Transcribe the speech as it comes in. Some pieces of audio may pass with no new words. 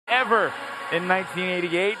ever in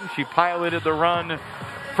 1988, and she piloted the run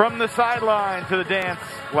from the sideline to the dance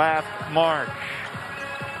last March.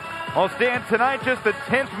 Well, Stan, tonight just the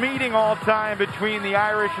 10th meeting all-time between the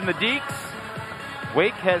Irish and the Deacs.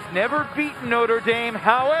 Wake has never beaten Notre Dame.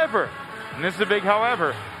 However, and this is a big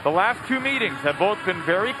however, the last two meetings have both been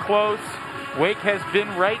very close. Wake has been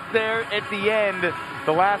right there at the end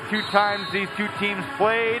the last two times these two teams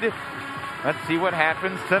played. Let's see what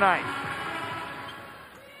happens tonight.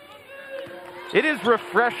 It is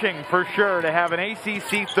refreshing for sure to have an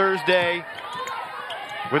ACC Thursday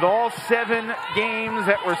with all 7 games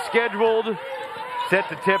that were scheduled set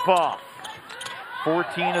to tip off.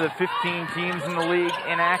 14 of the 15 teams in the league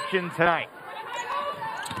in action tonight.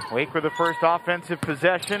 Wake with the first offensive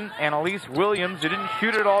possession. Annalise Williams, who didn't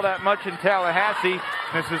shoot it all that much in Tallahassee,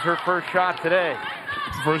 misses her first shot today.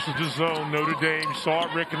 Versus the zone, Notre Dame saw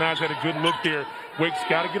it, recognized, had a good look there. Wake's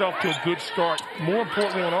got to get off to a good start, more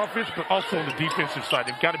importantly on offense, but also on the defensive side.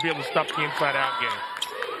 They've got to be able to stop the inside-out game.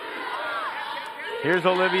 Here's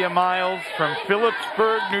Olivia Miles from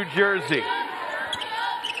Phillipsburg, New Jersey.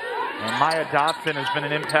 And Maya Dotson has been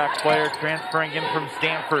an impact player transferring in from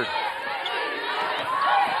Stanford.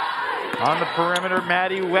 On the perimeter,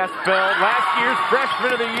 Maddie Westfeld, last year's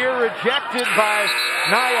Freshman of the Year, rejected by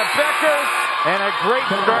Nia Becker, and a great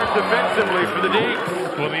start defensively for the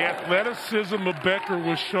Deacons. Well, the athleticism of Becker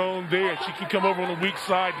was shown there. She can come over on the weak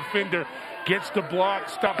side, defender gets the block,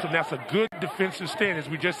 stops him. That's a good defensive stand. As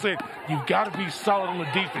we just said, you've got to be solid on the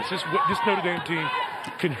defense. This Notre Dame team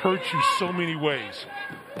can hurt you so many ways.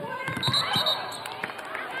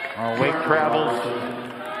 Wake travels.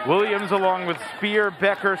 Williams along with Spear,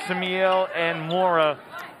 Becker, Summiel, and Mora.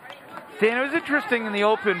 Dan, it was interesting in the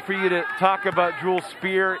open for you to talk about Jewel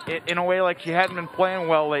Spear in a way like she hadn't been playing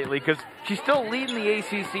well lately, because she's still leading the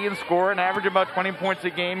ACC in score and averaging about 20 points a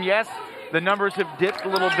game. Yes, the numbers have dipped a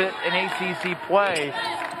little bit in ACC play,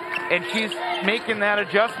 and she's making that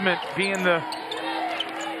adjustment, being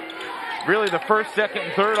really the first, second,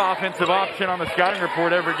 and third offensive option on the scouting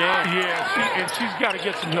report every game. Yeah, she's got to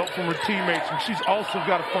get some help from her teammates, and she's also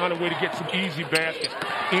got to find a way to get some easy baskets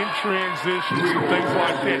in transitions and things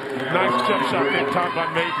like that. Nice jump shot that time by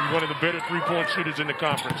Mabrey, one of the better three-point shooters in the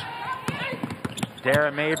conference.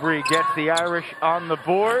 Dara Mabrey gets the Irish on the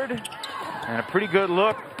board, and a pretty good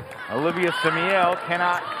look. Olivia Summiel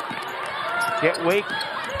cannot get Wake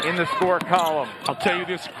in the score column. I'll tell you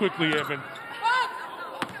this quickly, Evan.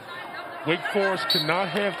 Wake Forest cannot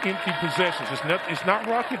have empty possessions. It's not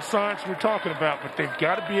rocket science we're talking about, but they've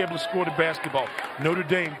got to be able to score the basketball. Notre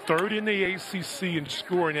Dame, third in the ACC in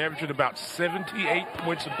scoring, averaging about 78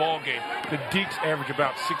 points a ball game. The Deacs average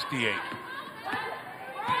about 68.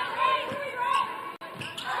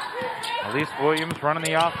 Elise Williams running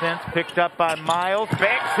the offense, picked up by Miles,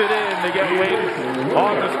 banks it in to get Wake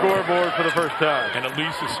on the scoreboard for the first time. And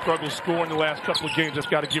Elise has struggled scoring the last couple of games. That's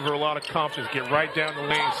got to give her a lot of confidence. Get right down the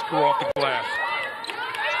lane, score off the glass.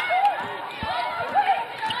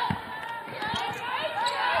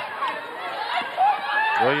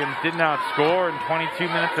 Williams did not score in 22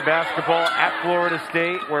 minutes of basketball at Florida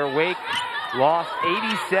State, where Wake lost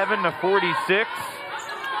 87-46.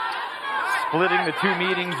 Splitting the two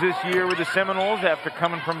meetings this year with the Seminoles after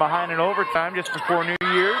coming from behind in overtime just before New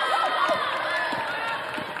Year's.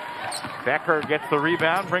 Becker gets the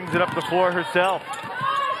rebound, brings it up the floor herself.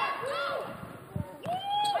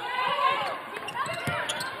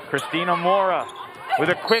 Christina Mora with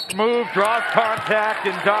a quick move, draws contact,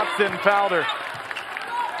 and Dotson fouled her.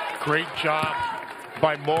 Great job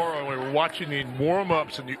by Mora. We were watching the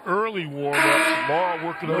warm-ups and the early warm-ups. Mora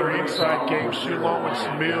working on her inside game. She along with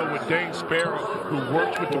Summiel, with Dane Sparrow, who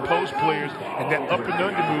works with the post players. And that up and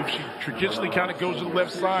under move, she traditionally kind of goes to the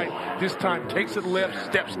left side. This time takes it left,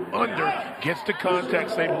 steps under, gets the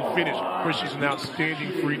contact, able to finish. Where she's an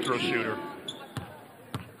outstanding free throw shooter.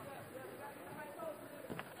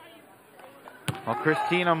 Well,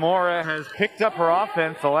 Christina Mora has picked up her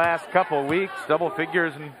offense the last couple of weeks, double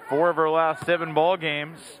figures in 4 of her last 7 ball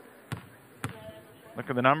games. Look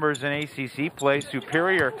at the numbers in ACC play,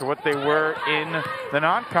 superior to what they were in the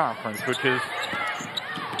non-conference, which is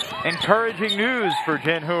encouraging news for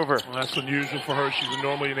Jen Hoover. Well, that's unusual for her. She's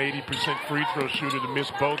normally an 80% free throw shooter to miss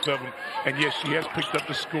both of them. And yes, she has picked up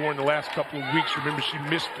the score in the last couple of weeks. Remember, she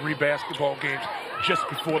missed 3 basketball games just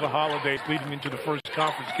before the holidays, leading into the first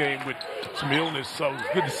conference game with some illness. So it's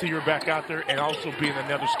good to see her back out there and also being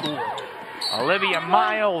another scorer. Olivia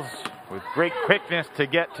Miles with great quickness to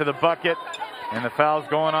get to the bucket. And the foul's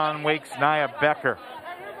going on Wake's Nia Becker.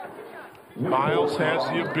 Miles has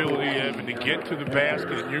the ability, Evan, to get to the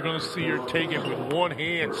basket, and you're going to see her take it with one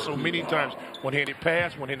hand so many times. One-handed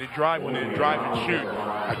pass, one-handed drive, one-handed drive and shoot.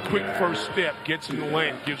 A quick first step gets in the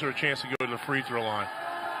lane, gives her a chance to go to the free throw line.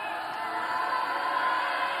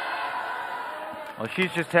 Well,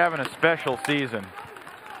 she's just having a special season.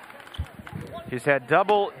 She's had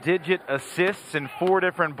double-digit assists in 4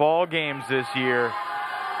 different ball games this year.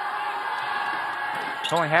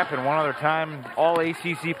 It's only happened one other time, all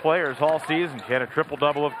ACC players all season. She had a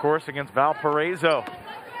triple-double, of course, against Valparaiso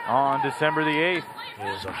on December the 8th.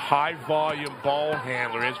 Is a high-volume ball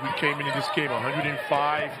handler. As we came into this game,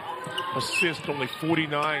 105 assists, only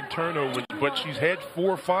 49 turnovers. But she's had 4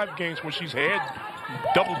 or 5 games where she's had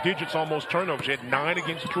double digits almost turnovers. She had 9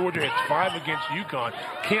 against Georgia, had 5 against UConn.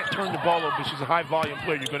 Can't turn the ball over, but she's a high-volume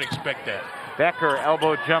player. You're going to expect that. Becker,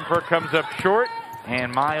 elbow jumper, comes up short,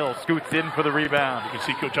 and Miles scoots in for the rebound. You can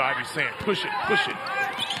see Coach Ivey saying, push it, push it.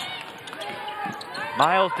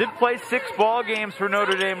 Miles did play 6 ball games for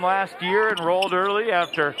Notre Dame last year, enrolled early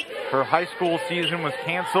after her high school season was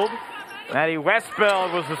canceled. Maddie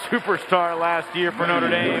Westbeld was a superstar last year for Notre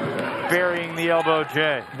Dame, burying the elbow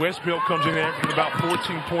J. Westbeld comes in there with about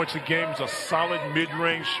 14 points a game. Is a solid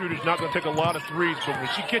mid-range shooter. She's not going to take a lot of threes, but when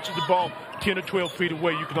she catches the ball 10 or 12 feet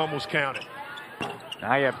away, you can almost count it.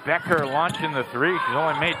 Now you have Becker launching the 3. She's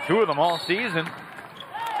only made 2 of them all season.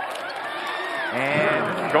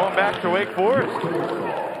 And going back to Wake Forest.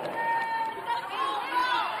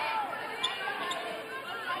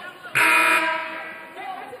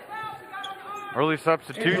 Early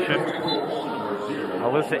substitution.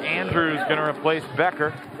 Alyssa Andrews going to replace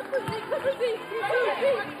Becker.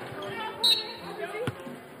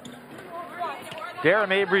 Dara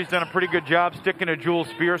Mabrey's done a pretty good job sticking to Jewel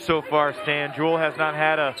Spear so far, Stan. Jewel has not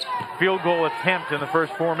had a field goal attempt in the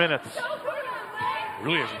first 4 minutes.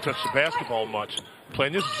 Really hasn't touched the basketball much.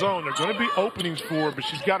 Playing this zone, there are going to be openings for her, but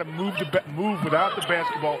she's got to move without the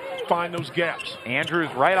basketball, find those gaps. Andrews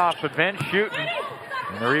right off the bench shooting.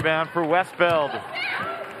 And the rebound for Westbeld.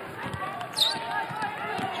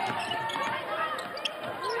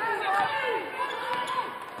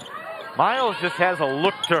 Miles just has a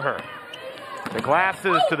look to her. The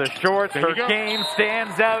glasses to the shorts. Her game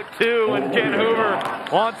stands out too, and Ken Hoover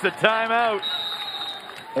wants a timeout.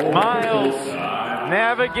 Miles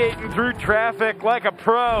navigating through traffic like a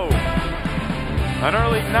pro. An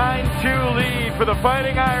early 9-2 lead for the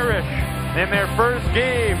Fighting Irish in their first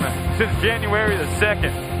game since January the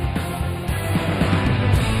 2nd.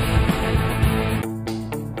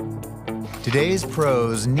 Today's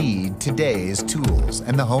pros need today's tools,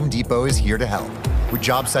 and the Home Depot is here to help with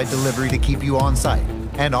job site delivery to keep you on site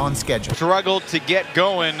and on schedule. Struggled to get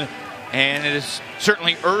going, and it is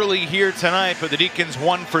certainly early here tonight, but the Deacons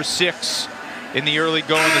 1 for 6 in the early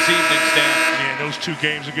going this evening, Stan. Yeah, those 2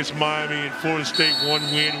 games against Miami and Florida State, 1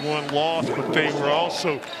 win, 1 loss, but they were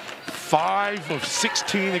also 5 of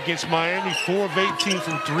 16 against Miami, 4 of 18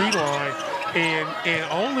 from 3 line,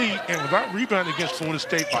 and without rebounding against Florida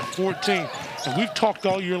State by 14. And we've talked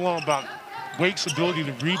all year long about Wake's ability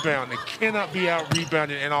to rebound. They cannot be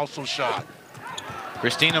out-rebounded and also shot.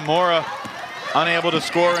 Christina Mora unable to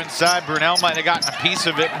score inside. Brunelle might have gotten a piece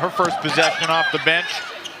of it in her first possession off the bench.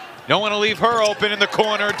 Don't want to leave her open in the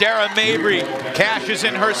corner. Dara Mabrey cashes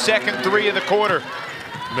in her second 3 of the quarter.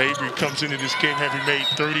 Mabrey comes into this game having made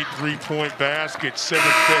 33-point baskets,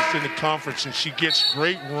 7th best in the conference, and she gets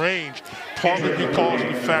great range, partly because of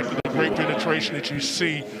the fact of the great penetration that you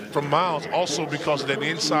see from Miles, also because of that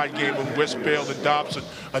inside game of Westbeld and Dobson.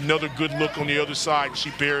 Another good look on the other side, and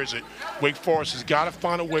she bears it. Wake Forest has got to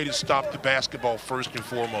find a way to stop the basketball first and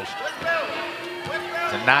foremost.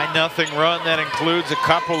 It's a 9-0 run that includes a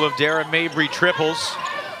couple of Dara Mabrey triples.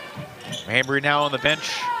 Mabrey now on the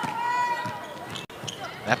bench.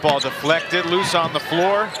 That ball deflected, loose on the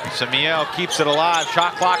floor. Summiel keeps it alive.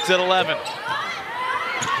 Shot clock's at 11.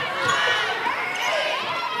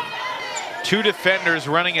 2 defenders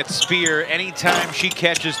running at Spear anytime she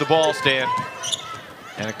catches the ball, Stan.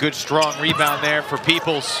 And a good strong rebound there for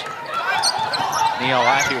Peoples. Neil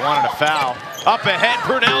Laffey wanted a foul. Up ahead,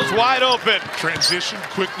 Brunelle's wide open. Transition,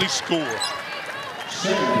 quickly score.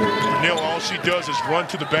 Brunelle, all she does is run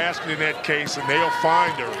to the basket in that case, and they'll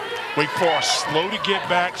find her. Wake Forest slow to get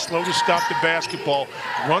back, slow to stop the basketball.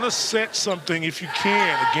 Run a set something if you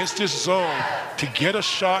can against this zone to get a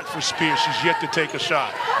shot for Spears. She's yet to take a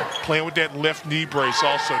shot. Playing with that left knee brace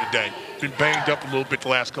also today. Been banged up a little bit the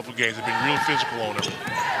last couple of games. They've been real physical on her.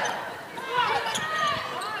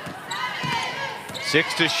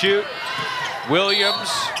 6 to shoot. Williams,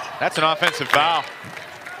 that's an offensive foul.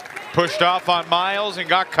 Pushed off on Miles and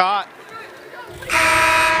got caught.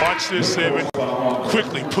 Watch this, Evan.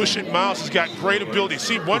 Quickly pushing. Miles has got great ability.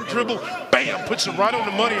 See, one dribble, bam, puts it right on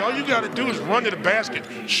the money. All you got to do is run to the basket.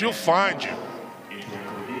 She'll find you.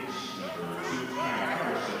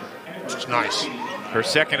 It's nice. Her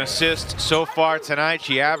second assist so far tonight.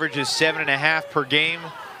 She averages 7.5 per game.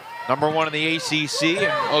 Number one in the ACC.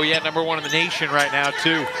 And, oh, yeah, number one in the nation right now,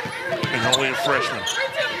 too. And only a freshman.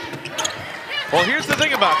 Well, here's the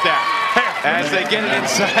thing about that. As they get it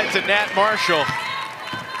inside to Nat Marshall.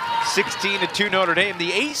 16-2 Notre Dame.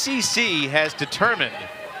 The ACC has determined,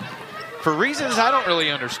 for reasons I don't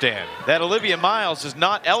really understand, that Olivia Miles is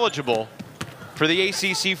not eligible for the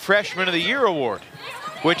ACC Freshman of the Year award,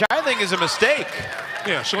 which I think is a mistake.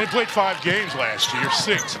 Yeah, she only played 5 games last year,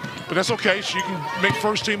 6. But that's okay. She can make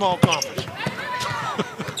first team all conference.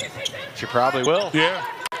 She probably will. Yeah.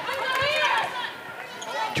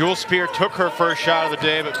 Jewel Spear took her first shot of the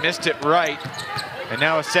day, but missed it right. And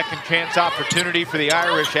now a second chance opportunity for the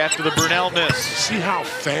Irish after the Brunelle miss. See how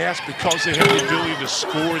fast, because they have the ability to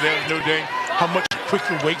score there at Notre Dame, how much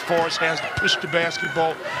quicker Wake Forest has to push the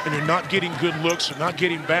basketball, and they're not getting good looks, they're not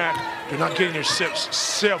getting back, they're not getting their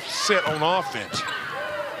self set on offense.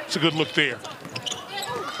 It's a good look there.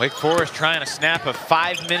 Wake Forest trying to snap a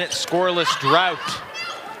 5-minute scoreless drought.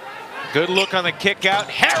 Good look on the kick out.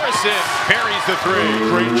 Harrison parries the three.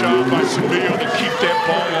 Great job by Summiel to keep that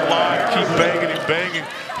ball alive, keep banging and banging.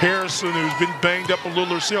 Harrison, who's been banged up a little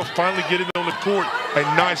herself, finally getting on the court. A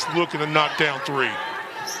nice look and a knockdown three.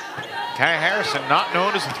 Kaya Harrison, not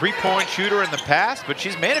known as a three-point shooter in the past, but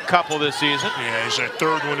she's made a couple this season. Yeah, it's her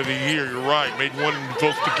third one of the year. You're right. Made one in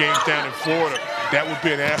both the games down in Florida. That would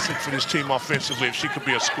be an asset for this team offensively if she could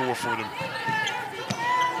be a scorer for them.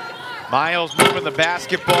 Miles moving the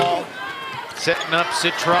basketball, setting up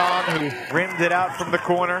Citron, who rimmed it out from the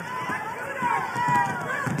corner.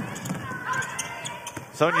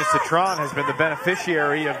 Sonia Citron has been the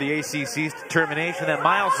beneficiary of the ACC's determination that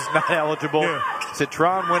Miles is not eligible. Yeah.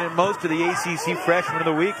 Citron winning most of the ACC Freshman of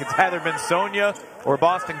the Week. It's either been Sonia or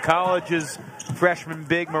Boston College's freshman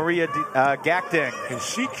big Maria Gakdeng. And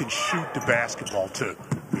she can shoot the basketball, too.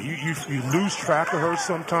 You lose track of her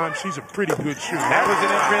sometimes. She's a pretty good shooter. That was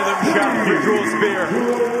an in-rhythm shot for Jewel Spear.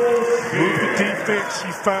 Moved the defense.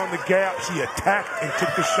 She found the gap. She attacked and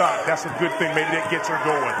took the shot. That's a good thing. Maybe that gets her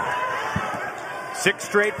going. 6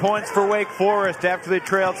 straight points for Wake Forest after they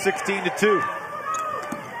trailed 16-2.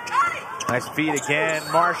 Nice feed again.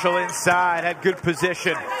 Marshall inside, had good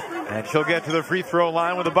position. And she'll get to the free throw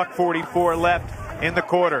line with $1:44 left in the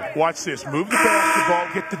quarter. Watch this. Move the basketball,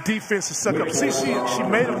 get the defense to suck up. See, she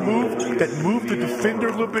made a move that moved the defender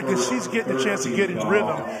a little bit, and she's getting a chance to get in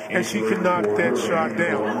rhythm, and she can knock that shot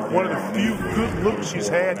down. One of the few good looks she's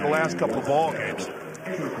had in the last couple of ball games.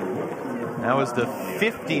 That was the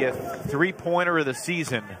 50th three-pointer of the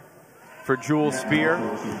season for Jewel Spear.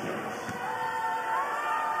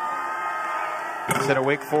 Set a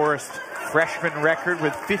Wake Forest freshman record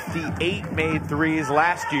with 58 made threes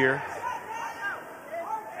last year.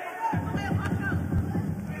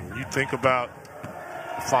 When you think about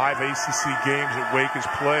 5 ACC games that Wake has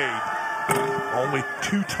played, only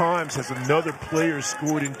 2 times has another player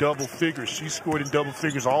scored in double figures. She scored in double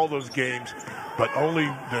figures all those games, but only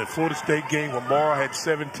the Florida State game where Mara had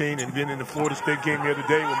 17, and then in the Florida State game the other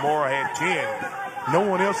day where Mara had 10. No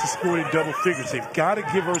one else has scored in double figures. They've got to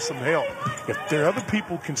give her some help. If there other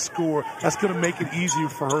people can score, that's going to make it easier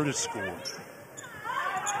for her to score.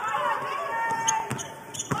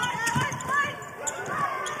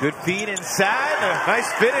 Good feed inside. A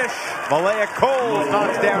nice finish. Malaya Coles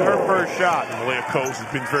knocks down her first shot. Malaya Coles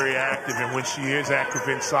has been very active, and when she is active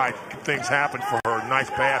inside, things happen for her.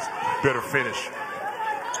 Nice pass, better finish.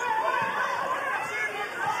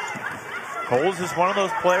 Coles is one of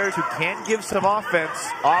those players who can give some offense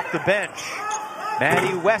off the bench.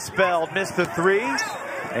 Maddie Westbeld missed the 3,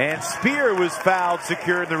 and Spear was fouled,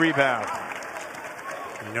 secured the rebound.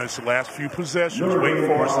 You notice the last few possessions, Wake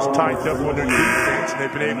Forest has tightened up on their defense, and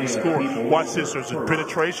they've been able to score. Watch this, there's a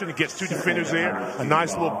penetration, it gets 2 defenders there, a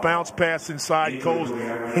nice little bounce pass inside. Coles,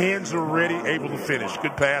 hands are ready, able to finish.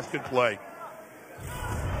 Good pass, good play.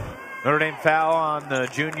 Notre Dame foul on the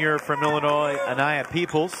junior from Illinois, Anaya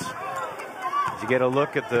Peoples. As you get a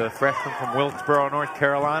look at the freshman from Wilkesboro, North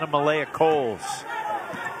Carolina, Malaya Coles.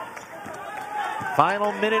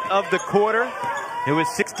 Final minute of the quarter. It was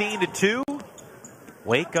 16-2.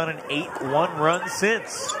 Wake on an 8-1 run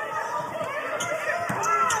since.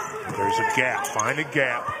 There's a gap. Find a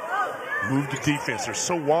gap. Move the defense. They're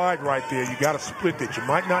so wide right there. You got to split it. You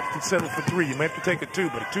might not settle for 3. You might have to take a 2,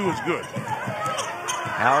 but a 2 is good.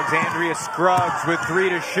 Alexandria Scruggs with 3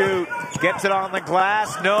 to shoot. Gets it on the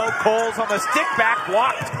glass. No. Coles on the stick back.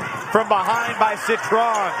 Blocked from behind by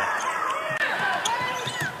Citron.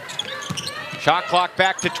 Shot clock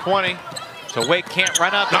back to 20. So Wake can't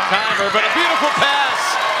run out the timer, but a beautiful pass.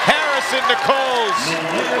 Harrison to Coles.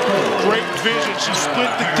 Great vision. She split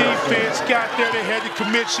the defense, got there, they had to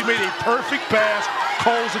commit. She made a perfect pass.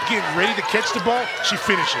 Coles again, ready to catch the ball. She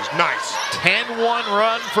finishes. Nice. 10-1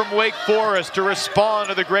 run from Wake Forest to respond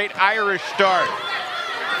to the great Irish start.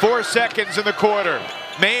 4 seconds in the quarter.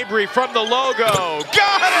 Mabrey from the logo.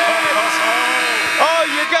 Got it! Oh,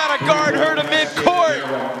 you gotta guard her to midcourt.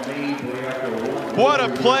 What a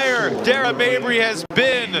player Dara Mabrey has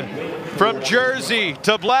been. From Jersey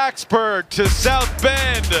to Blacksburg to South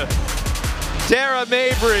Bend. Dara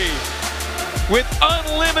Mabrey with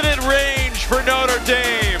unlimited range for Notre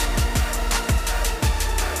Dame.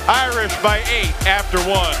 Irish by 8 after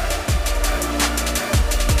 1.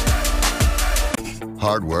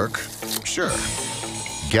 Hard work? Sure.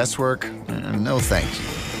 Guesswork? No thank you.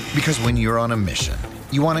 Because when you're on a mission,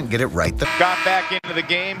 you want to get it right. Got back into the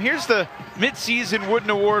game. Here's the midseason Wooden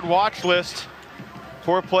Award watch list.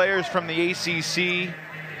 4 players from the ACC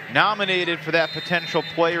nominated for that potential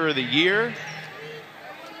player of the year.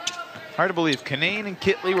 Hard to believe Kanane and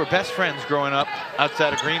Kitley were best friends growing up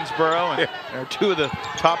outside of Greensboro, and they're 2 of the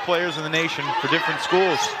top players in the nation for different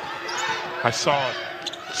schools. I saw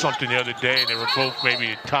something the other day, and they were both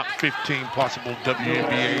maybe top 15 possible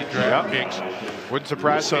WNBA draft picks. Wouldn't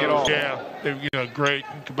surprise me at all. Yeah, they're great.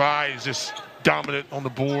 Kabai is just dominant on the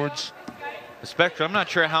boards. Especially, I'm not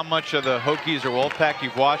sure how much of the Hokies or Wolfpack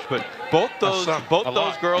you've watched, but both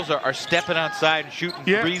those girls are stepping outside and shooting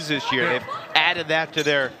threes this year. They've added that to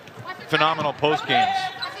their phenomenal post games.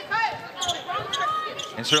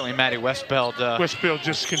 And certainly Maddie Westbeld. Westbeld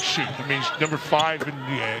just can shoot. I mean, she's number 5 in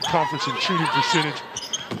the conference in shooting percentage.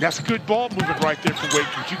 That's a good ball movement right there for Wake.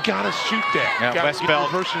 You gotta shoot that. Yeah,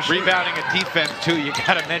 Westbeld rebounding and defense too. You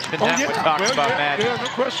gotta mention that when talking about Maddie. Yeah, no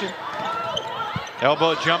question.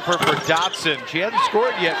 Elbow jumper for Dotson. She hadn't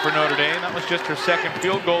scored yet for Notre Dame. That was just her second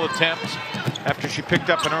field goal attempt after she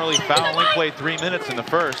picked up an early foul. Only played 3 minutes in the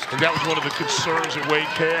first. And that was one of the concerns that Wake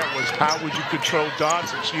had, was how would you control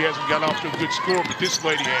Dotson? She hasn't got off to a good score, but this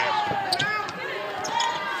lady has.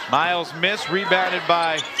 Miles missed, rebounded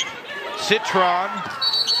by Citron.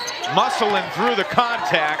 Muscling through the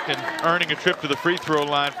contact and earning a trip to the free throw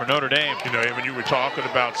line for Notre Dame. You know, when you were talking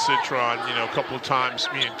about Citron, a couple of times,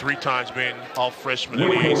 3 times being all freshman in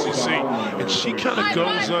the ACC, and she kind of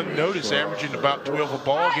goes unnoticed, averaging about 12 a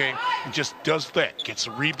ball game, and just does that. Gets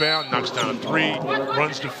a rebound, knocks down a 3,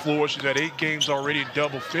 runs the floor. She's had 8 games already in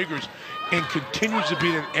double figures, and continues to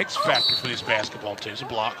be an X factor for this basketball team. It's a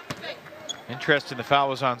block. Interesting, the foul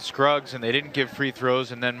was on Scruggs, and they didn't give free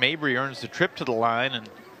throws, and then Mabrey earns the trip to the line, and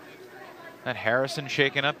that Harrison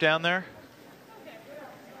shaking up down there?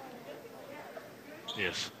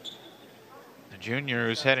 Yes. The junior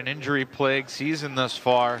who's had an injury-plagued season thus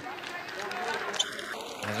far.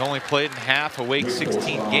 Has only played in half of Wake's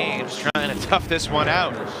 16 games, trying to tough this one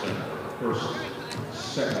out. First,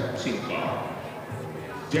 second team foul.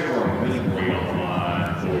 Dara Mabrey on the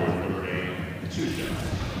line for Notre Dame, 2 shots.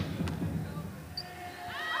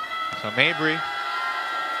 So Mabrey,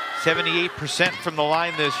 78% from the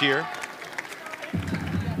line this year.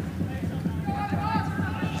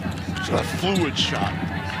 A fluid shot.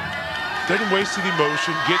 Doesn't waste any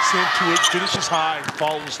motion, gets into it, finishes high, and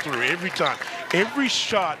follows through every time. Every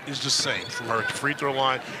shot is the same from her free throw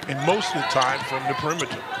line, and most of the time from the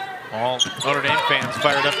perimeter. All Notre Dame fans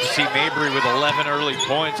fired up to see Mabrey with 11 early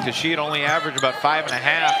points, because she had only averaged about 5.5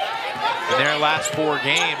 in their last 4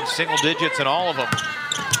 games, single digits in all of them.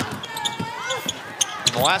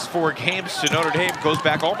 And the last 4 games to Notre Dame goes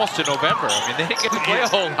back almost to November. I mean, they didn't get to play a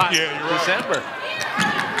whole lot in December.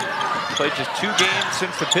 Played just 2 games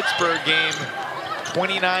since the Pittsburgh game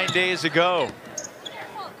 29 days ago.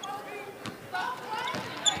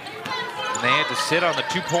 And they had to sit on the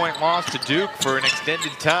 2-point loss to Duke for an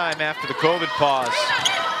extended time after the COVID pause.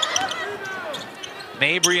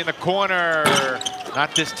 Mabrey in the corner.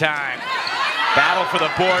 Not this time. Battle for the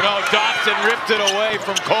board. Oh, Dotson ripped it away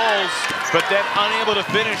from Coles, but then unable to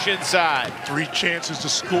finish inside. 3 chances to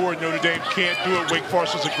score. Notre Dame can't do it. Wake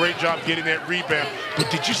Forest does a great job getting that rebound. But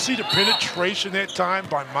did you see the penetration that time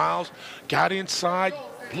by Miles? Got inside,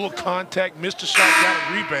 little contact, missed a shot, got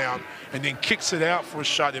a rebound, and then kicks it out for a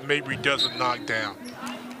shot that Mabrey doesn't knock down.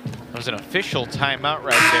 There was an official timeout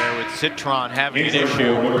right there with Citron having an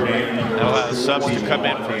issue. That'll allow subs to come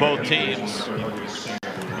in for both teams.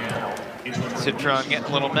 Citron getting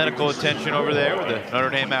a little medical attention over there with the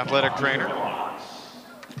Notre Dame athletic trainer.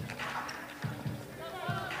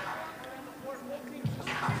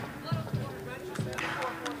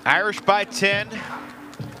 Irish by 10.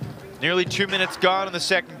 Nearly 2 minutes gone in the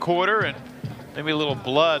second quarter, and maybe a little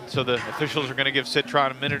blood, so the officials are going to give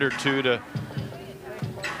Citron a minute or two to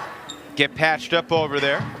get patched up over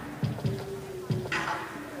there.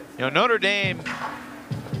 You know, Notre Dame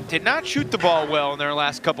did not shoot the ball well in their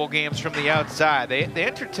last couple games from the outside. They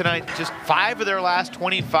entered tonight just 5 of their last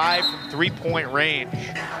 25 from three-point range.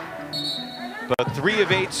 But 3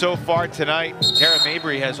 of 8 so far tonight. Dara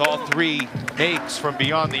Mabrey has all 3 makes from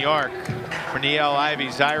beyond the arc for Niele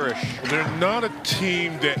Ivy's Irish. They're not a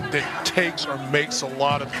team that takes or makes a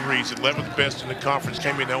lot of threes. 11th best in the conference,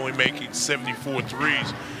 came in only making 74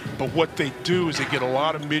 threes. But what they do is they get a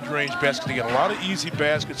lot of mid-range baskets. They get a lot of easy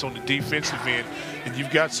baskets on the defensive end. And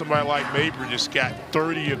you've got somebody like Mabrey that's got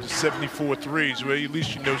 30 of the 74 threes. Well, at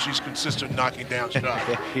least you know she's consistent knocking down shots.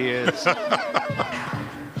 She is.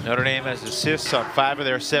 Notre Dame has assists on 5 of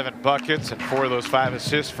their 7 buckets, and 4 of those 5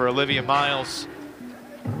 assists for Olivia Miles.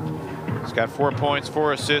 She's got 4 points,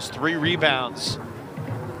 4 assists, 3 rebounds.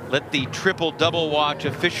 Let the triple-double watch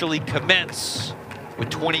officially commence with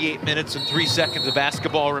 28 minutes and 3 seconds of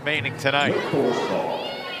basketball remaining tonight.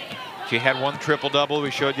 She had 1 triple-double. We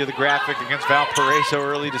showed you the graphic against Valparaiso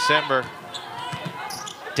early December.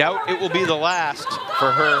 Doubt it will be the last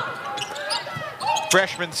for her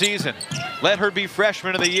freshman season. Let her be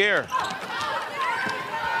freshman of the year.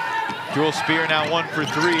 Jewel Spear now 1 for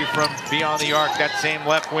 3 from beyond the arc, that same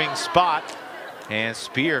left wing spot. And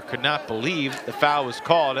Spear could not believe the foul was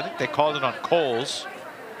called. I think they called it on Coles.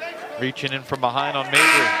 Reaching in from behind on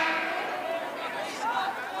Mabrey.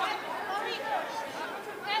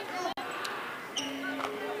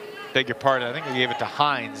 Beg your pardon, I think they gave it to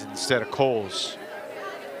Hines instead of Coles.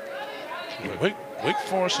 Wake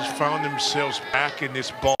Forest has found themselves back in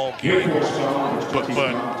this ball game, but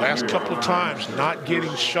last couple of times not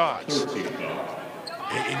getting shots.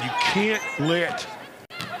 And you can't let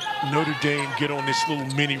Notre Dame get on this little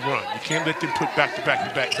mini run. You can't let them put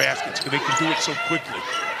back-to-back baskets because they can do it so quickly.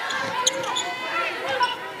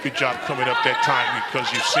 Good job coming up that time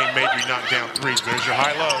because you've seen Mabrey knock down threes. There's your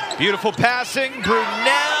high-low. Beautiful passing.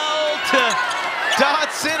 Brunelle to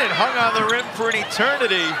Dotson, and hung on the rim for an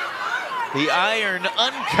eternity. The iron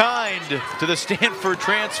unkind to the Stanford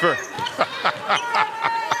transfer.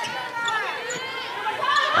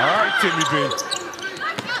 All right, Timmy B.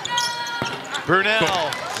 Brunelle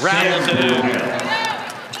rattles it in.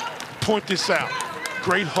 Point this out.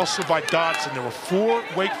 Great hustle by Dotson. There were 4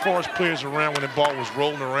 Wake Forest players around when the ball was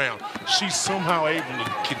rolling around. She's somehow able to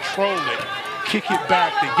control it, kick it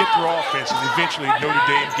back, they get their offense, and eventually Notre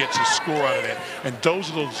Dame gets a score out of that. And those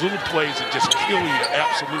are those little plays that just kill you,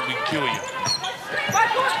 absolutely kill you.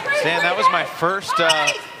 Stan, that was my first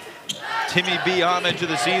Timmy B homage of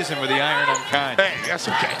the season with the iron unkind. Hey, that's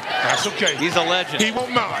okay. That's okay. He's a legend. He won't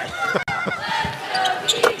mind.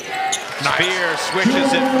 Spear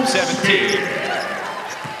switches it from 17.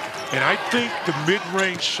 And I think the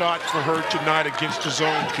mid-range shot for her tonight against the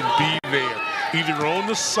zone can be there. Either on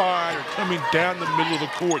the side or coming down the middle of the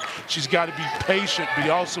court. She's got to be patient, but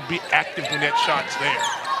also be active when that shot's there.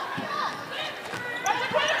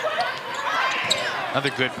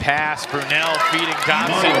 Another good pass. Brunelle feeding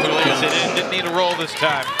Dotson, who lays it in. Didn't need a roll this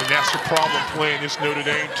time. And that's the problem playing this Notre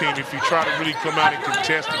Dame team. If you try to really come out and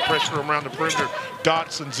contest and pressure around the perimeter,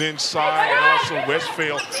 Dotson's inside and also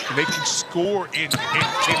Westphal, and they can score in 10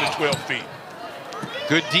 to 12 feet.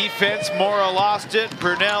 Good defense. Mora lost it.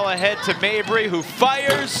 Brunelle ahead to Mabrey, who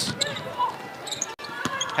fires.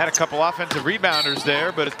 Had a couple offensive rebounders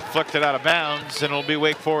there, but it's deflected out of bounds, and it'll be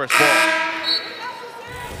Wake Forest ball.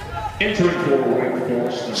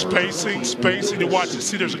 Spacing, you watch it.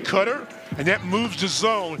 See, there's a cutter, and that moves the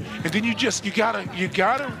zone. And then you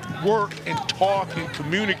gotta work and talk and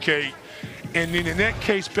communicate. And then in that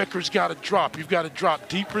case, Becker's got to drop. You've got to drop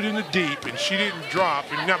deeper than the deep, and she didn't drop.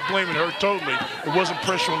 And you're not blaming her totally. There wasn't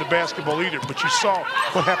pressure on the basketball either. But you saw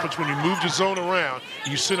what happens when you move the zone around.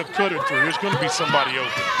 You send a cutter through. There's going to be somebody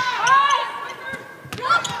open.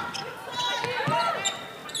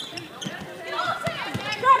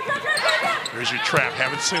 There's your trap.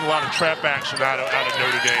 Haven't seen a lot of trap action out of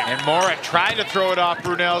Notre Dame. And Mora tried to throw it off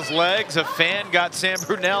Brunelle's legs. A fan got Sam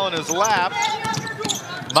Brunelle in his lap.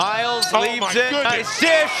 Miles leaves it. Nice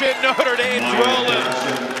dish, and Notre Dame's rolling.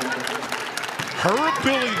 Her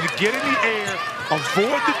ability to get in the air,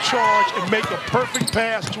 avoid the charge, and make a perfect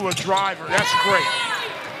pass to a driver, that's great.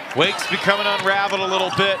 Wake's becoming unraveled a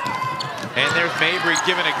little bit. And there's Mabrey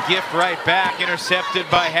giving a gift right back, intercepted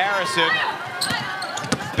by Harrison.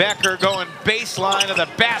 Becker going baseline of the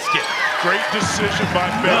basket. Great decision by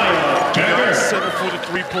Becker. Do not settle for the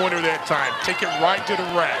three-pointer that time. Take it right to the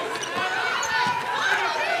rack.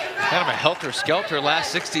 Kind of a helter-skelter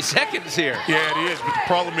last 60 seconds here. Yeah, it is. But the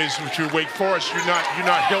problem is, with your Wake Forest, you're not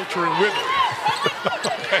heltering with it.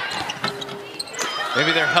 Okay.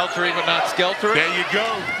 Maybe they're heltering but not skeltering. There you go.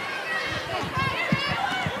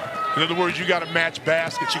 In other words, you got to match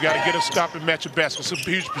baskets. You got to get a stop and match a basket. It's a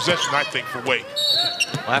huge possession, I think, for Wake.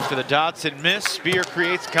 Well, after the Dodson miss, Spear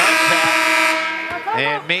creates contact,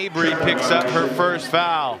 and Mabrey picks up her first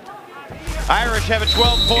foul. Irish have a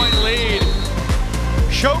 12-point lead.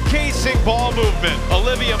 Showcasing ball movement,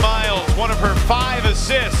 Olivia Miles, one of her 5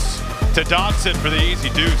 assists to Dodson for the easy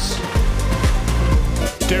deuce.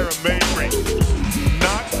 Dara Mabrey,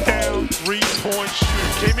 knocked down three-point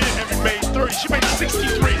shooter. Came in having made 30. She made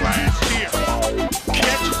 63 last year.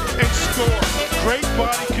 Catch and score. Great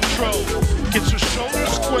body control. Gets her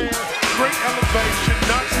shoulders square. Great elevation.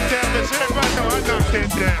 Knocks it down. That's it. Everybody know I knocked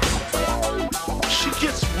that down. She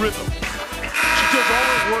gets rhythm. She does all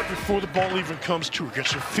her work before the ball even comes to her.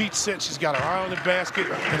 Gets her feet set. She's got her eye on the basket.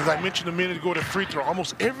 And as I mentioned a minute ago, the free throw.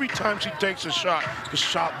 Almost every time she takes a shot, the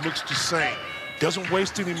shot looks the same. Doesn't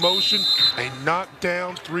waste any motion. A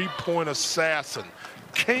knockdown three-point assassin.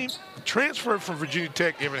 Transferred from Virginia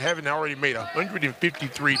Tech, having already made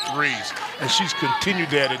 153 threes. And she's continued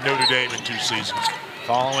that at Notre Dame in 2 seasons.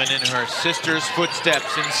 Following in her sister's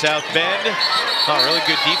footsteps in South Bend. Oh, really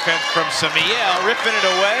good defense from Summiel. Ripping it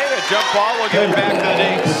away. A jump ball will give it back to the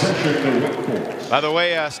Dinks. By the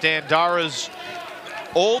way, Stan, Dara's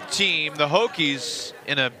old team, the Hokies,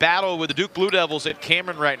 in a battle with the Duke Blue Devils at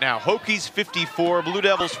Cameron right now. Hokies 54, Blue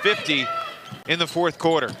Devils 50 in the 4th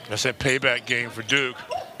quarter. That's that payback game for Duke.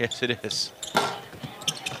 Yes, it is.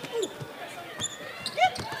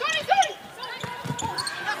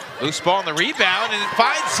 Loose ball on the rebound, and it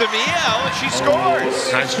finds Summiel, and she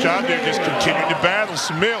scores. Nice job there, just continuing to battle.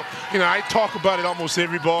 Summiel, I talk about it almost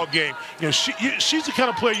every ball game. She's the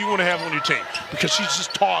kind of player you want to have on your team because she's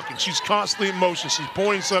just talking. She's constantly in motion. She's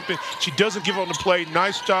pointing something. She doesn't give up on the play.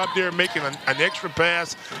 Nice job there, making an extra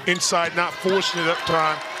pass inside, not forcing it up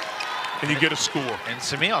time, and you get a score. And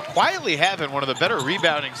Summiel quietly having one of the better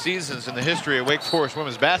rebounding seasons in the history of Wake Forest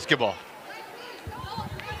women's basketball.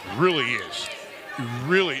 Really is.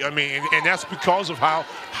 Really, and that's because of how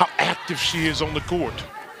active she is on the court.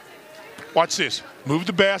 Watch this. Move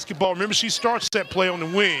the basketball. Remember, she starts that play on the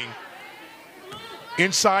wing.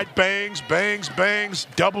 Inside bangs, bangs, bangs,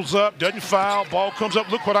 doubles up, doesn't foul. Ball comes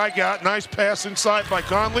up. Look what I got. Nice pass inside by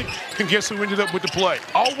Conley. And guess who ended up with the play?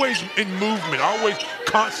 Always in movement, always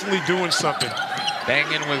constantly doing something.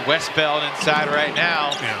 Banging with Westbeld inside right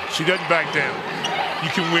now. Yeah, she doesn't back down.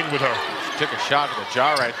 You can win with her. She took a shot at the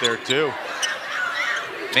jaw right there, too.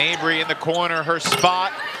 Mabrey in the corner, her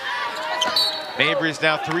spot. Mabrey's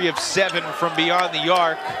now 3 of 7 from beyond the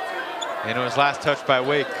arc. And it was last touched by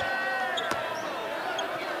Wake.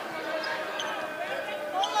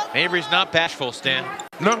 Mabrey's not bashful, Stan.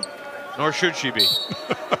 No. Nor should she be.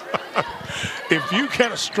 If you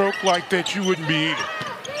had a stroke like that, you wouldn't be either.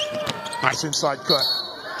 Nice inside cut.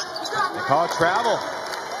 They call it travel.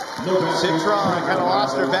 Citron kind of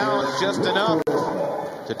lost her balance just enough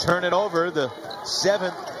to turn it over. The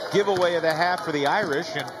 7th giveaway of the half for the Irish,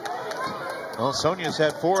 and well, Sonia's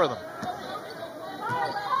had 4 of them.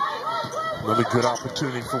 Really good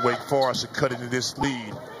opportunity for Wake Forest to cut into this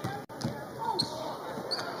lead.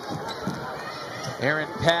 Aaron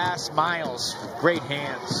pass, Miles, great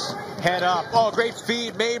hands, head up, oh, great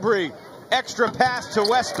feed, Mabrey, extra pass to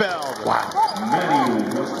Westbeld. Wow.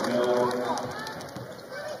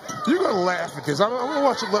 You're gonna laugh at this. I'm gonna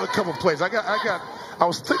watch a couple plays. I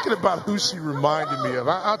was thinking about who she reminded me of.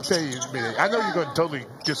 I'll tell you in a minute. I know you're gonna totally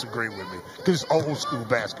disagree with me because it's old school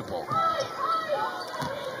basketball.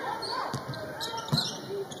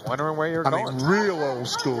 Wondering where you're going. I mean, real old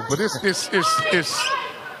school, but it's.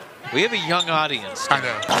 We have a young audience. I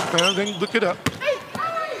know. Well, then look it up.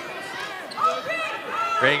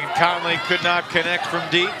 Reagan Conley could not connect from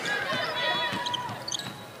deep.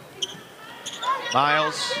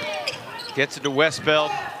 Miles gets it to Westbeld.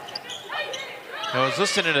 I was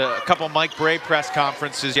listening to a couple of Mike Brey press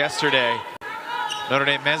conferences yesterday. Notre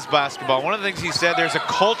Dame men's basketball. One of the things he said, there's a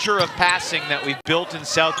culture of passing that we've built in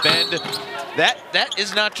South Bend. That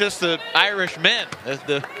is not just the Irish men.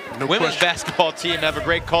 The women's basketball team have a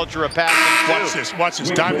great culture of passing. Watch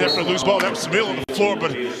this. Diving after a loose ball. That was Summiel on the floor,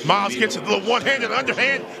 but Miles gets it. The one-handed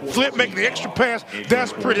underhand flip, making the extra pass.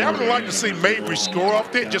 That's pretty. I would like to see Mabrey score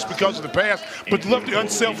off that just because of the pass, but love the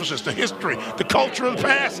unselfishness, the history, the culture of the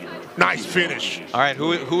pass. Nice finish. All right,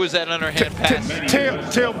 who is that underhand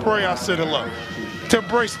pass? Tell Bray I said hello. Tell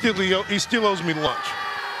Bray he still owes me lunch.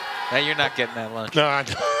 Now you're not getting that lunch. No, I'm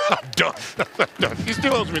done. He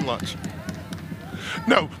still owes me lunch.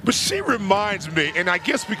 No, but she reminds me, and I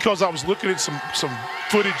guess because I was looking at some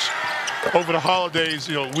footage over the holidays,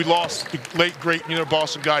 you know, we lost the late, great,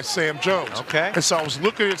 Boston guy, Sam Jones. Okay. And so I was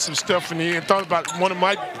looking at some stuff and thought about one of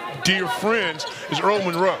my dear friends is Earl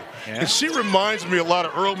Monroe. Yeah. And she reminds me a lot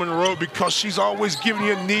of Earl Monroe because she's always giving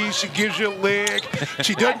you a knee, she gives you a leg.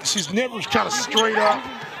 She's never kind of straight up.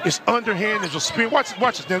 It's underhand, there's a spin. Watch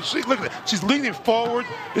this. Now, look at that. She's leaning forward.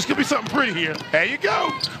 It's going to be something pretty here. There you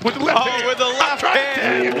go. With the left hand. With the left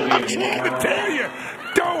hand. I'm trying to tell you.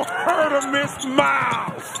 Don't hurt her, Miss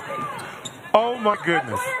Miles. Oh, my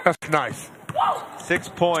goodness. That's nice. 6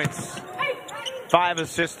 points. 5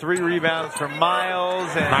 assists, 3 rebounds for Miles,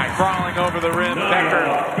 and crawling over the rim,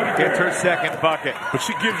 Becker gets her second bucket. But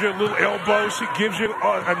she gives you a little elbow. She gives you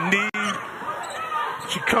a knee.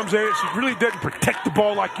 She comes in. She really doesn't protect the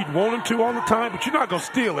ball like you'd want him to all the time, but you're not going to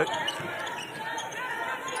steal it.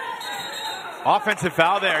 Offensive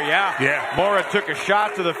foul there, yeah. Yeah. Mora took a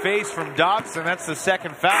shot to the face from Dotson. That's the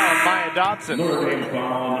second foul of Maya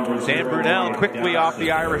Dotson. Sam Brunelle quickly off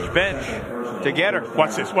the Irish bench to get her.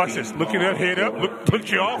 Watch this, watch this. Look at that head up,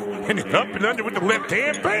 look you off, and up and under with the left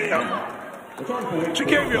hand, bam! She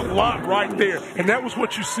gave you a lot right there, and that was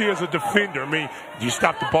what you see as a defender. I mean, do you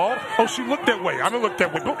stop the ball? Oh, she looked that way. I'm going to look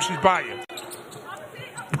that way. Boom, she's by you.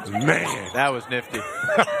 Man. That was nifty.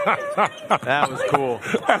 That was cool.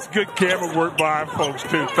 That's good camera work by our folks,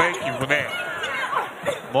 too. Thank you for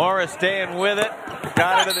that. Mora staying with it.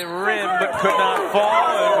 Got it to the rim, but could not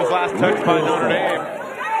fall. And it was last touched by Notre Dame.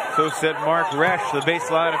 So said Mark Resch, the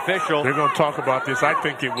baseline official. They're going to talk about this. I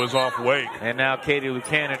think it was off Wake. And now Katie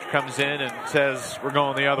Lukanich comes in and says, we're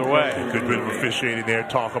going the other way. Good bit of officiating there.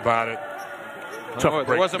 Talk about it. Well,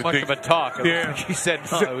 there wasn't much of a talk. Yeah. She said,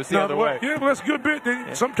 no, it was the other way. Yeah, well, that's a good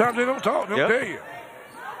bit. Sometimes they don't talk. They'll tell you.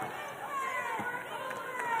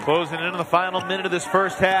 Closing into the final minute of this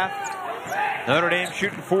first half. Notre Dame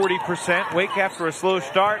shooting 40%. Wake after a slow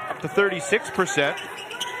start up to 36%.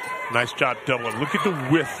 Nice job doubling. Look at the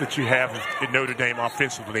width that you have in Notre Dame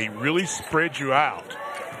offensively. They really spread you out,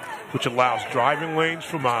 which allows driving lanes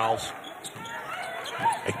for Miles.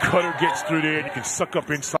 A cutter gets through there, and you can suck up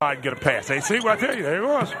inside and get a pass. Hey, see what I tell you? There it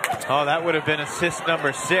was. Oh, that would have been assist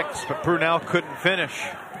number 6, but Brunelle couldn't finish.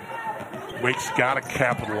 Wake's got to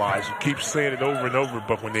capitalize. You keep saying it over and over,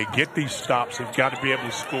 but when they get these stops, they've got to be able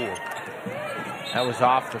to score. That was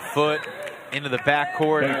off the foot. Into the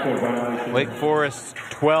backcourt. Wake Forest's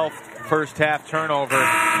 12th first half turnover.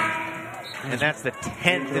 And that's the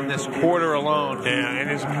 10th in this quarter alone. Yeah, and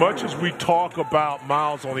as much as we talk about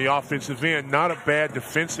Miles on the offensive end, not a bad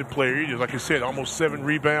defensive player either. Like I said, almost 7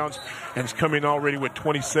 rebounds, and it's coming already with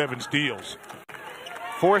 27 steals.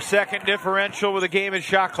 4-second differential with a game and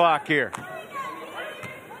shot clock here.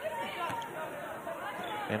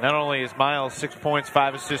 And not only is Miles 6 points,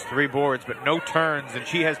 5 assists, 3 boards, but no turns, and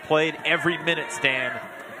she has played every minute, Stan,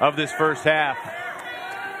 of this first half.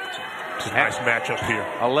 It's a nice matchup here.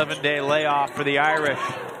 11-day layoff for the Irish.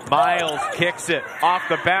 Miles kicks it off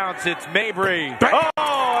the bounce. It's Mabrey.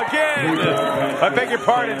 Oh, again! I beg your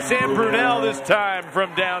pardon, Sam Brunelle this time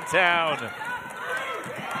from downtown.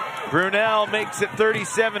 Brunelle makes it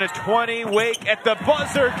 37-20. Wake at the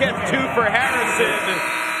buzzer gets 2 for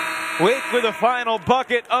Harrison. Wake with a final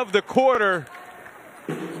bucket of the quarter.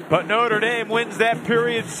 But Notre Dame wins that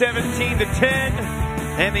period 17-10.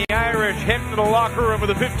 And the Irish head to the locker room with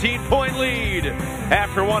a 15-point lead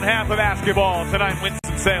after one half of basketball tonight in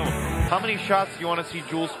Winston-Salem. How many shots do you want to see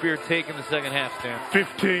Jewel Spear take in the second half, Stan?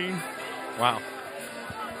 15. Wow.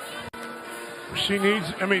 She needs,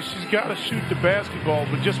 I mean, she's got to shoot the basketball,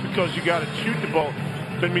 but just because you got to shoot the ball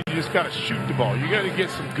doesn't mean you just got to shoot the ball. You got to get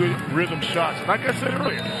some good rhythm shots. And like I said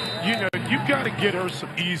earlier, you got to get her some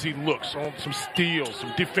easy looks on some steals,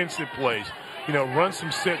 some defensive plays. Run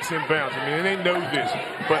some sets inbounds. I mean, they know this,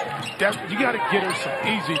 but you got to get her some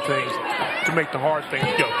easy things to make the hard things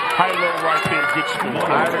go. High-low right there, good score.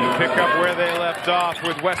 Irish pick up where they left off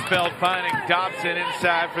with Westfeld finding Dobson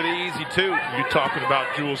inside for the easy 2. You're talking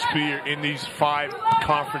about Jewel Spear in these 5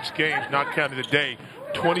 conference games, not counting the day.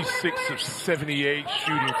 26 of 78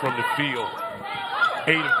 shooting from the field.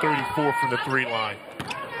 8 of 34 from the 3 line.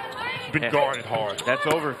 She's been guarded hard. That's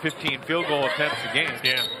over 15 field goal attempts a game.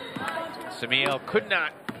 Yeah. Summiel could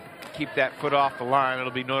not keep that foot off the line.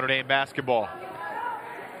 It'll be Notre Dame basketball.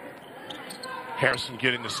 Harrison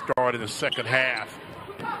getting the start in the second half.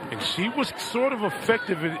 And she was sort of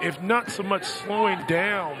effective, if not so much slowing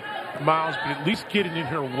down Miles, but at least getting in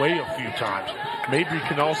her way a few times. Maybe you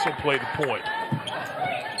can also play the point.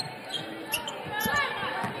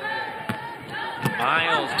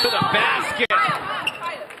 Miles to the basket.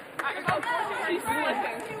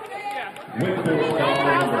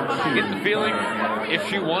 Get the feeling if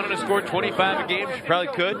she wanted to score 25 a game, she probably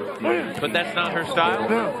could, but that's not her style.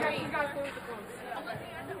 No.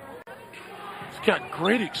 She's got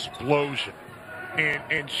great explosion.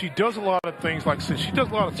 And she does a lot of things, like I said, she does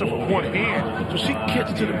a lot of stuff with one hand, so she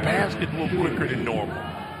gets to the basket a little quicker than normal.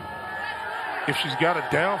 If she's got a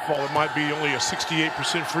downfall, it might be only a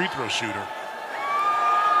 68% free throw shooter.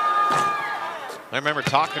 I remember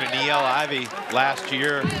talking to Niele Ivey last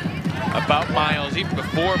year about Miles, even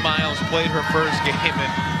before Miles played her first game,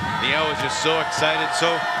 and Niele was just so excited,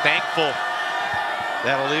 so thankful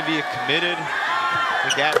that Olivia committed.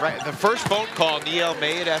 The first phone call Niele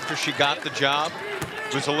made after she got the job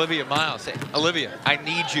was Olivia Miles saying, "Olivia, I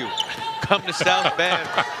need you. Come to South Bend."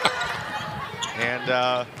 And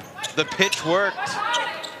the pitch worked.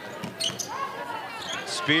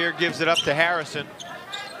 Spear gives it up to Harrison.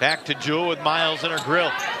 Back to Jewel with Miles in her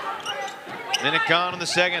grill. Minute gone in the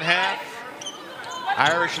second half.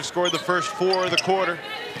 Irish have scored the first 4 of the quarter.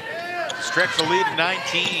 Stretch the lead to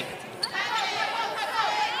 19.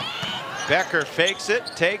 Becker fakes it,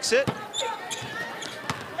 takes it.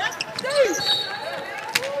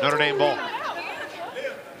 Notre Dame ball.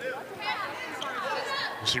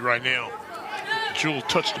 You see right now, Jewel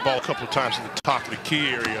touched the ball a couple of times in the top of the key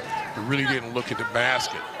area, but really didn't look at the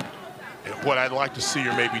basket. And what I'd like to see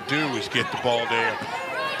her maybe do is get the ball there,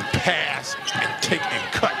 pass, and take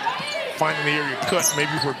and cut. Finding the area cut,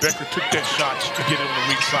 maybe where Becker took that shot just to get it on the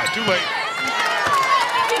weak side. Too late.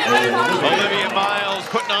 Olivia Miles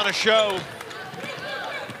putting on a show.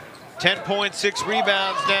 10.6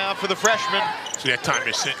 rebounds now for the freshman. See that time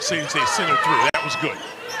they sent her through. That was good.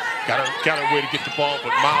 Got a way to get the ball,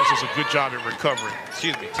 but Miles does a good job in recovering.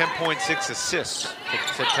 Excuse me, 10.6 assists. I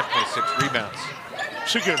said 10.6 rebounds.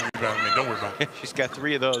 She'll get a rebound, man. Don't worry about it. She's got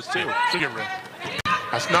 3 of those, too. She'll get a rebound.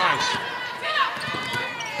 That's nice.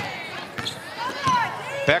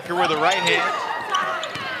 Becker with the right hand.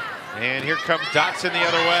 And here comes Dotson the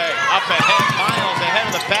other way. Up ahead, Miles ahead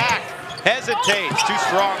of the back. Hesitates, too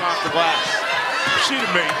strong off the glass. If she'd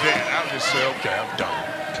have made that, I would just say, okay, I'm done.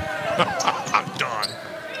 I'm done.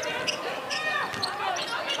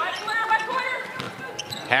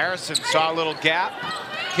 Harrison saw a little gap.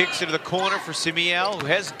 Kicks into the corner for Summiel, who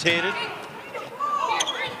hesitated.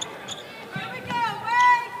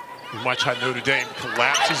 You watch how Notre Dame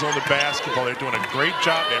collapses on the basketball. They're doing a great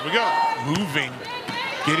job. There we go. Moving,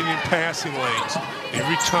 getting in passing lanes.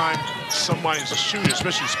 Every time somebody's a shooter,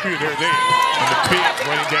 especially Spear, they're there. And the big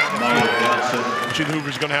running down the field. Jim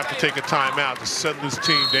Hoover's going to have to take a timeout to settle his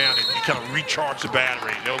team down and kind of recharge the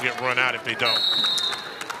battery. They'll get run out if they don't.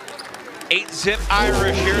 8-zip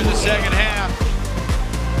Irish here in the second half.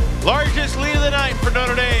 Largest lead of the night for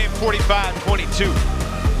Notre Dame, 45-22.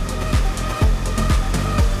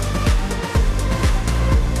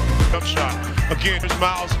 Jump shot. Again, there's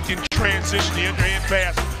Miles in transition, the underhand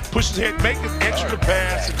pass. Pushes ahead, make an extra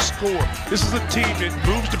pass and score. This is a team that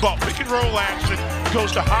moves the ball. Pick and roll action,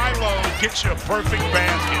 goes to high-low, gets you a perfect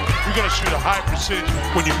basket. You're going to shoot a high percentage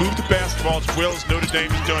when you move the basketball as well as Notre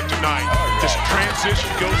Dame has done tonight. This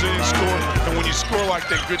transition goes in and score, and when you score like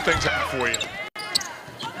that, good things happen for you.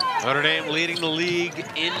 Notre Dame leading the league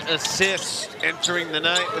in assists, entering the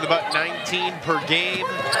night with about 19 per game.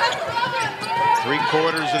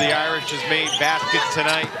 3/4 of the Irish has made baskets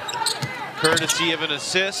tonight, courtesy of an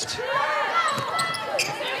assist.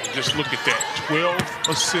 Just look at that, 12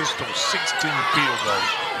 assists on 16 field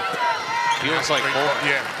goals. Feels like more.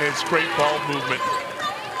 Yeah, it's great ball movement.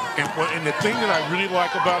 And the thing that I really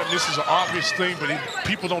like about it, this is an obvious thing, but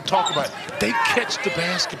people don't talk about it, they catch the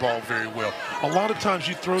basketball very well. A lot of times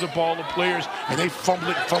you throw the ball to players and they fumble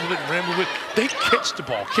it, and ramble it. They catch the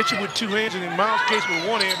ball, catch it with 2 hands, and in Miles' case with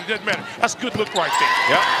 1 hand, it doesn't matter. That's a good look right there.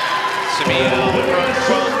 Yep. Summiel runs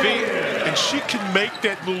 12 feet. And she can make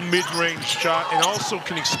that little mid-range shot and also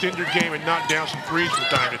can extend her game and knock down some threes from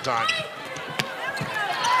time to time.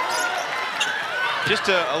 Just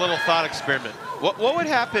a little thought experiment. What would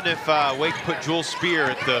happen if Wake put Jewel Spear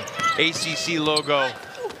at the ACC logo,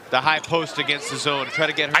 the high post against the zone, to try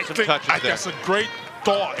to get her some touches there? That's a great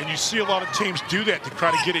thought, and you see a lot of teams do that to try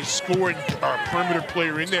to get a scoring perimeter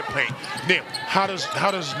player in that paint. Now, how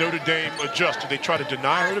does Notre Dame adjust? Do they try to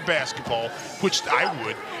deny her the basketball, which I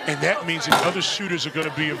would, and that means that other shooters are going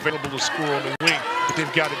to be available to score on the wing, but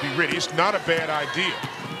they've got to be ready. It's not a bad idea.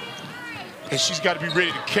 And she's got to be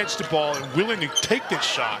ready to catch the ball and willing to take that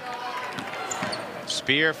shot.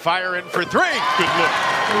 Spear firing for 3. Good look.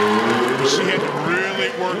 She had to really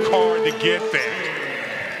work hard to get that.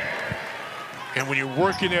 And when you're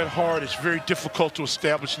working that hard, it's very difficult to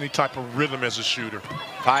establish any type of rhythm as a shooter.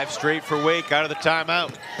 5 straight for Wake out of the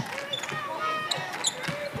timeout.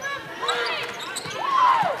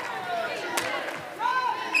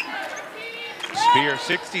 Spear,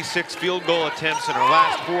 66 field goal attempts in her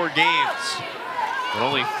last 4 games, but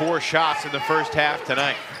only 4 shots in the first half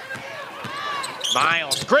tonight.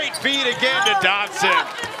 Miles, great feed again to Dodson.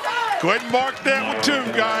 Go ahead and mark that one too,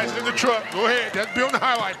 guys, in the truck. Go ahead, that'll be on the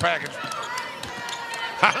highlight package.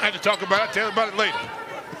 I have to talk about it, tell you about it later.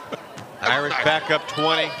 Irish back up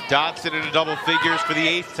 20. Dodson into double figures for the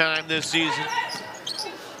 8th time this season.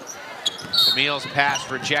 Summiel's pass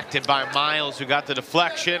rejected by Miles, who got the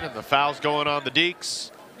deflection, and the foul's going on the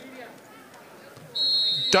Deacons.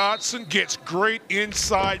 Dodson gets great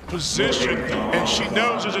inside position, and she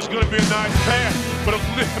knows there's going to be a nice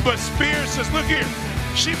pass. But Spears says, look here,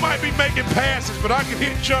 she might be making passes, but I can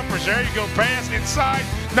hit jumpers. There you go, pass inside,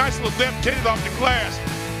 nice little left-handed off the glass.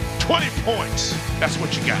 20 points, that's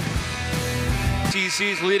what you got.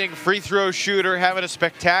 ACC's leading free throw shooter having a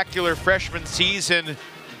spectacular freshman season.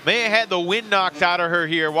 May have had the wind knocked out of her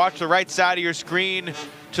here. Watch the right side of your screen.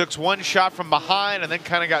 Took one shot from behind and then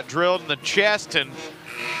kind of got drilled in the chest, and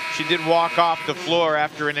she did walk off the floor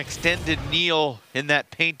after an extended kneel in that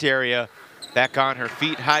paint area. Back on her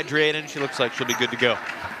feet, hydrated. She looks like she'll be good to go.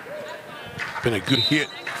 Been a good hit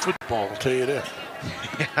football, I'll tell you that.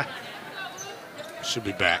 Yeah. She'll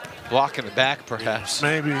be back. Blocking the back, perhaps.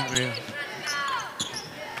 Maybe, yeah.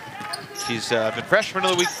 She's been freshman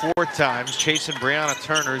of the week 4 times, chasing Brianna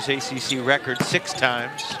Turner's ACC record 6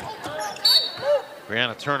 times.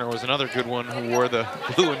 Brianna Turner was another good one who wore the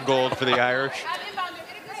blue and gold for the Irish.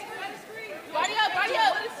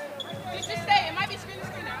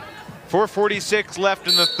 4:46 left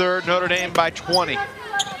in the third. Notre Dame by 20.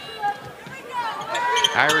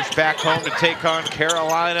 Irish back home to take on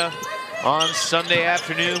Carolina on Sunday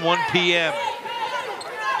afternoon, 1 p.m.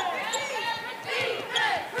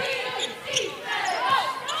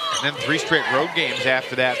 And then 3 straight road games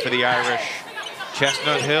after that for the Irish.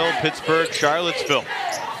 Chestnut Hill, Pittsburgh, Charlottesville.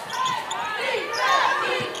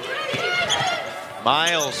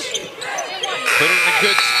 Miles put it in a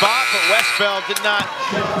good spot, but Westfeld did not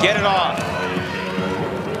get it off.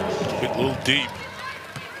 Get a little deep.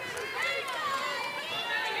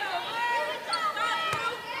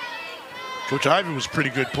 Coach Ivey was a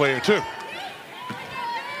pretty good player too.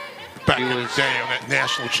 Back in the day on that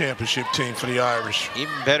national championship team for the Irish.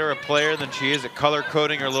 Even better a player than she is at color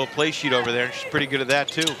coding her little play sheet over there, and she's pretty good at that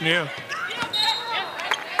too. Yeah.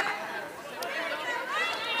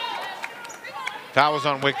 Foul was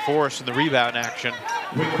on Wake Forest in the rebound action.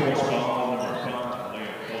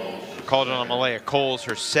 Called it on Malaya Coles,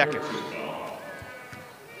 her second.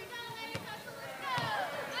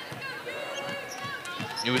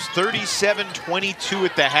 It was 37-22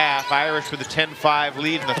 at the half. Irish with a 10-5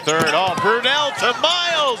 lead in the third. Oh, Brunelle to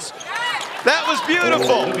Miles. That was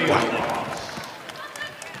beautiful.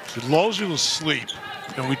 She lulls you to sleep,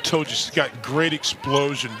 and we told you she's got great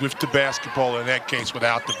explosion with the basketball, in that case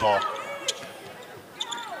without the ball.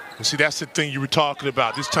 And see, that's the thing you were talking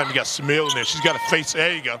about. This time you got Summiel in there. She's got to face,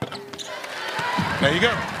 there you go. There you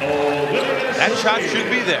go. That shot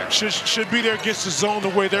should be there. Should be there against the zone the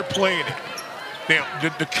way they're playing it. Now,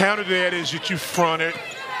 the counter to that is that you front it,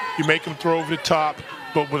 you make them throw over the top,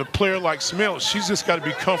 but with a player like Summiel, she's just got to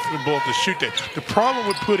be comfortable to shoot that. The problem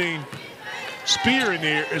with putting Spear in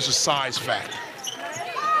there is a size factor.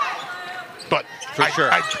 But For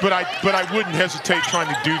sure. I wouldn't hesitate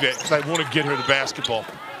trying to do that because I want to get her the basketball.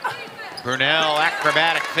 Brunelle,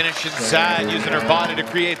 acrobatic finish inside, using her body to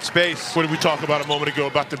create space. What did we talk about a moment ago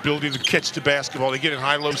about the ability to catch the basketball? They get in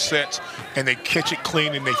high-low sets, and they catch it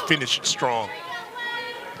clean, and they finish it strong.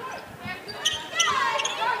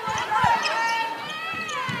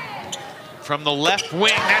 From the left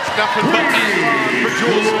wing, that's nothing but net for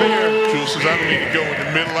Jules Spear. Jules says, I don't need to go in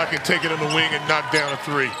the middle. I can take it on the wing and knock down a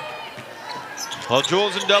 3. Well,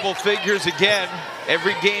 Jules in double figures again,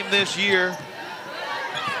 every game this year.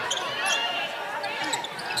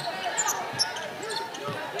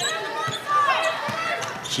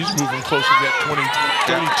 She's moving closer to that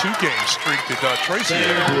 32-game streak that Tracy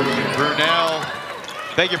had.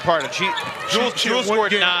 Brunelle, beg your pardon. Jules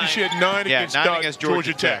scored 9. She had 9 against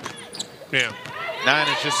Georgia Tech. Yeah. 9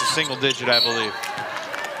 is just a single digit, I believe.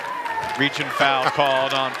 Reach and foul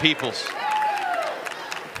called on Peoples.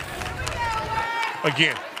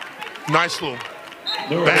 Again, nice little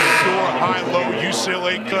backdoor, high-low,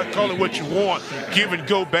 UCLA cut, call it what you want. Give and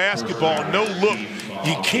go basketball, no look.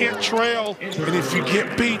 You can't trail, and if you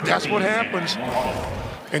get beat, that's what happens.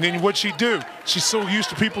 And then what'd she do? She's so used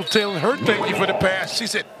to people telling her thank you for the pass. She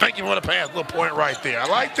said, thank you for the pass, little point right there. I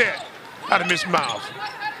like that. Out of Miss Miles.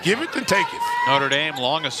 Give it and take it. Notre Dame,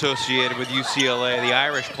 long associated with UCLA. The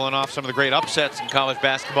Irish pulling off some of the great upsets in college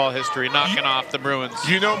basketball history, knocking off the Bruins.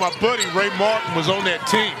 You know, my buddy Ray Martin was on that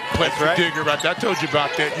team. That's right. Digger, I told you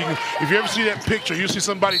about that. If you ever see that picture, you see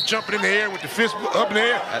somebody jumping in the air with the fist up in the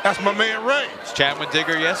air. That's my man Ray. I was chatting with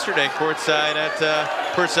Digger yesterday, courtside at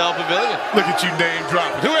Purcell Pavilion. Look at you name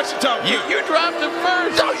dropping. Who else you talking to? You dropped him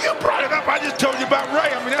first. No, you brought it up. I just told you about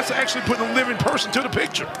Ray. I mean, that's actually putting a living person to the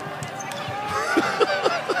picture.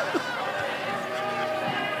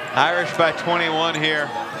 Irish by 21 here.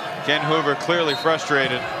 Ken Hoover clearly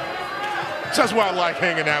frustrated. So that's why I like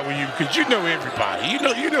hanging out with you, because you know everybody.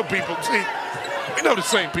 You know people. See, we know the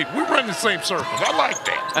same people. We run the same circles. I like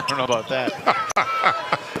that. I don't know about that.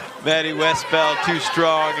 Maddie Westbeld too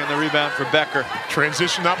strong, and the rebound for Becker.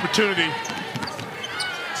 Transition opportunity.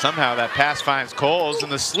 Somehow that pass finds Coles,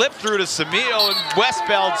 and the slip through to Summiel, and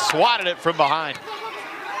Westbeld swatted it from behind.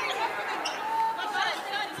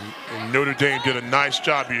 And Notre Dame did a nice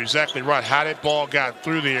job. You're exactly right how that ball got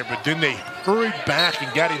through there, but then they hurried back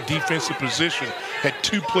and got in defensive position. Had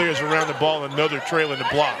two players around the ball, another trailing the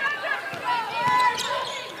block.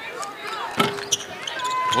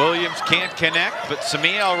 Williams can't connect, but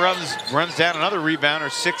Summiel runs down another rebound, her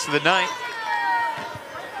 6th of the night.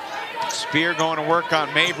 Spear going to work on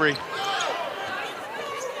Mabrey.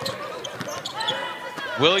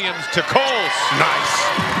 Williams to Coles. Nice.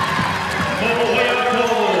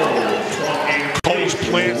 Coles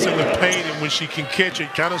plants in the paint, and when she can catch it,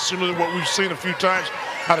 kind of similar to what we've seen a few times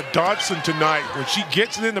out of Dodson tonight. When she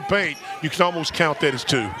gets it in the paint, you can almost count that as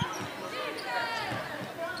 2.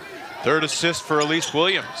 Third assist for Elise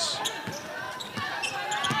Williams.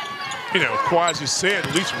 You know, Quasi said,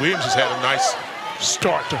 Elise Williams has had a nice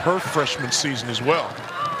start to her freshman season as well.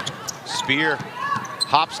 Spear,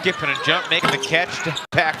 hop, skip, and a jump, making the catch.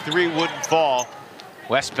 Back 3 wouldn't fall.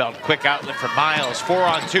 Westbeld, quick outlet for Miles.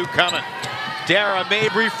 4-on-2 coming. Dara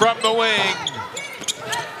Mabrey from the wing.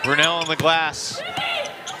 Brunelle on the glass.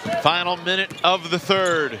 Final minute of the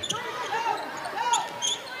third.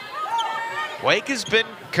 Wake has been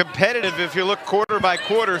competitive if you look quarter by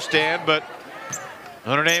quarter, Stan, but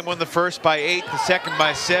Notre Dame won the first by 8, the second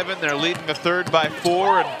by 7. They're leading the third by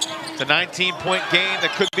 4, and it's a 19-point game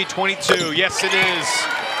that could be 22. Yes, it is.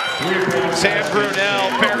 Sam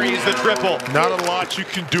Brunelle buries the triple. Not a lot you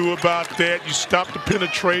can do about that. You stop the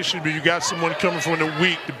penetration, but you got someone coming from the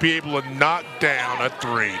weak to be able to knock down a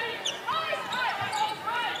 3.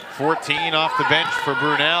 14 off the bench for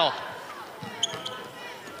Brunelle.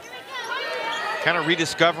 Kind of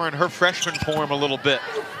rediscovering her freshman form a little bit.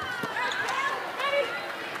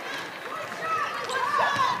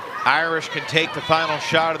 Irish can take the final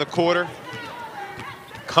shot of the quarter.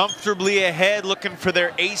 Comfortably ahead, looking for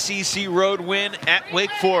their ACC road win at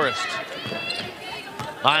Wake Forest.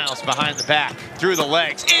 Miles behind the back, through the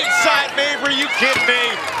legs. Inside Mabrey, you kidding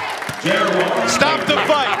me? Stop the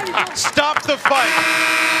fight. Stop the fight.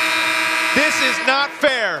 This is not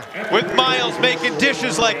fair with Miles making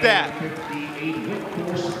dishes like that.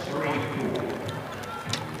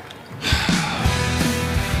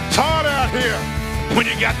 It's hard out here when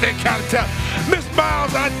you got that kind of talent. Miss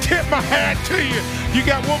Miles, I tip my hat to you. You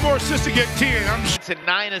got one more assist to get 10. It's a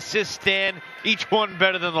 9 assist stand, each one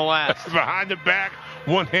better than the last. Behind the back,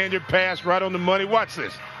 one-handed pass right on the money. Watch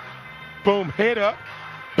this. Boom, head up,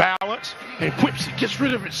 balance, and whips it, gets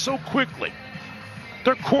rid of it so quickly.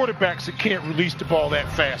 They're quarterbacks that can't release the ball that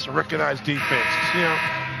fast and recognize defenses. You know,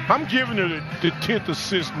 I'm giving her the 10th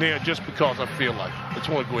assist now just because I feel like it. I just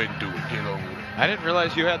want to go ahead and do it, get over it. I didn't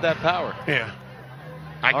realize you had that power. Yeah.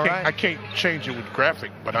 I can't change it with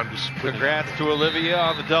graphic, but I'm just putting Congrats to Olivia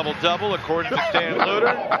on the double-double, according to Stan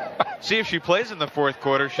Luter. See if she plays in the fourth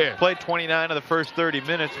quarter. She's played 29 of the first 30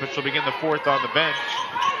 minutes, but she'll begin the fourth on the bench.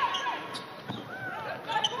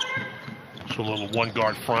 So a little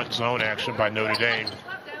one-guard front zone action by Notre Dame.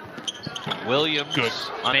 Williams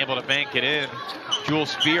unable to bank it in. Jewel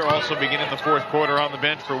Spear also beginning the fourth quarter on the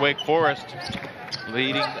bench for Wake Forest,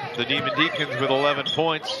 leading the Demon Deacons with 11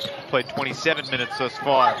 points. Played 27 minutes thus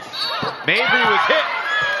far. Mabrey was hit,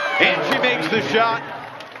 and she makes the shot.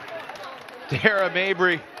 Dara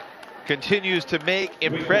Mabrey continues to make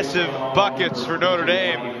impressive buckets for Notre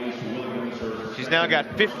Dame. She's now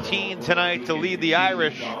got 15 tonight to lead the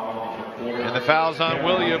Irish. And the foul's on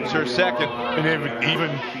Williams, her second. And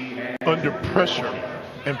even under pressure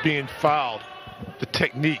and being fouled, the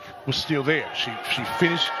technique was still there. She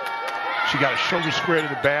finished, she got a shoulder square to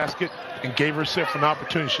the basket and gave herself an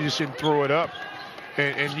opportunity. She just didn't throw it up.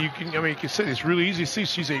 And you can, you can say it's really easy to see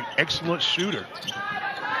she's an excellent shooter.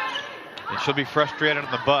 And she'll be frustrated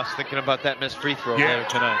on the bus thinking about that missed free throw later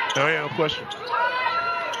tonight. Oh, yeah, no question.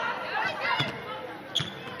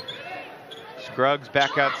 Scruggs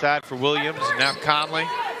back outside for Williams, and now Conley.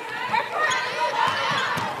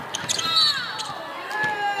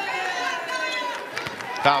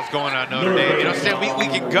 Foul's going on Notre Dame. You know, Sam, we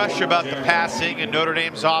can gush about the passing and Notre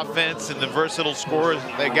Dame's offense and the versatile scorers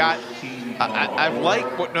that they got. I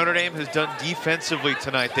like what Notre Dame has done defensively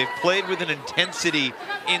tonight. They've played with an intensity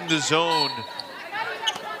in the zone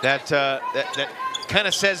that kind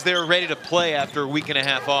of says they're ready to play after a week and a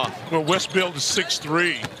half off. Well, Westfield is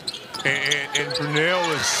 6'3", and Brunelle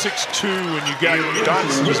is 6'2", and you got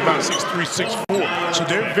Dotson who's about 6'3", 6'4". So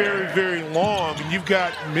they're very, very long, and you've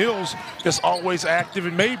got Mills that's always active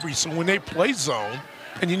in Mabrey. So when they play zone,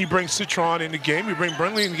 and then you bring Citron in the game, you bring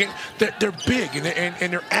Brunelle in the game, they're big, and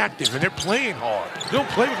they're active, and they're playing hard. They don't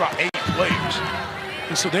play with about 8 players.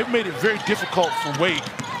 And so they've made it very difficult for Wake.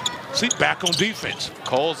 See, back on defense.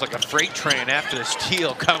 Cole's like a freight train after the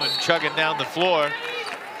steal, coming, chugging down the floor.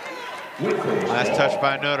 Last touch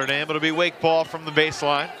by Notre Dame. It'll be Wake ball from the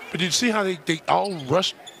baseline. But did you see how they all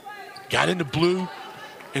rushed, got into blue,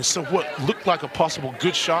 and so what looked like a possible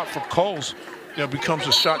good shot for Coles, you know, becomes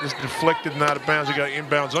a shot that's deflected and out of bounds. They got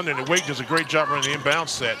inbounds under, and Wake does a great job running the inbound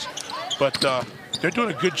sets. But they're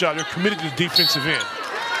doing a good job. They're committed to the defensive end.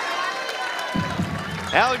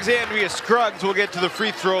 Alexandria Scruggs will get to the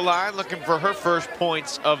free throw line, looking for her first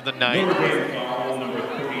points of the night.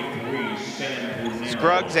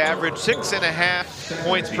 Scruggs averaged 6.5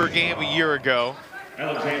 points per game a year ago.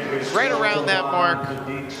 Right around that mark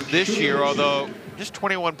this year, although just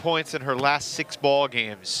 21 points in her last 6 ball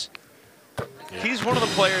games. He's one of the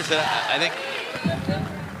players that I think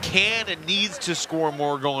can and needs to score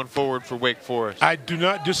more going forward for Wake Forest. I do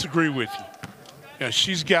not disagree with you. Yeah,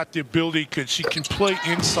 she's got the ability, she can play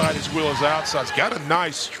inside as well as outside. She's got a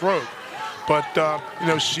nice stroke. But, you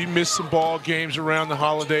know, she missed some ball games around the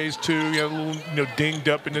holidays, too. You know, a little, you know, dinged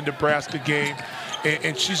up in the Nebraska game.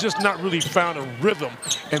 And she's just not really found a rhythm.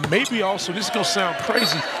 And maybe also, this is going to sound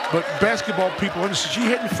crazy, but basketball people understand she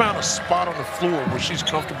hadn't found a spot on the floor where she's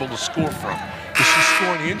comfortable to score from. Is she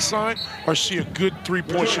scoring inside, or is she a good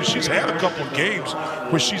three-point shooter? She's had a couple of games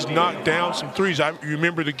where she's knocked down some threes. I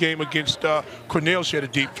remember the game against Cornell, she had a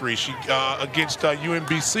deep three. She against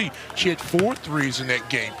UMBC, she had 4 threes in that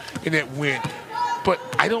game, in that win. But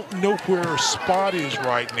I don't know where her spot is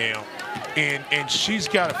right now. And she's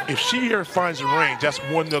got, if she here finds a range, that's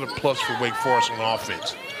one another plus for Wake Forest on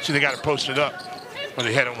offense. So they got to post it up. Or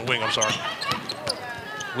they had it on the wing, I'm sorry.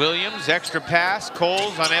 Williams, extra pass.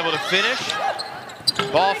 Coles unable to finish.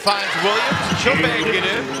 Ball finds Williams. She'll bank it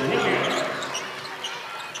in.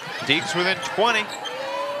 Deeks within 20. 8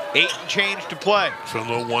 and change to play. So a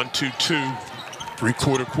little 1-2-2.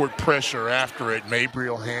 3/4 court pressure after it. Mabrey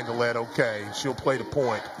will handle that okay. She'll play the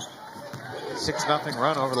point. 6-0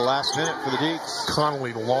 run over the last minute for the Deeks.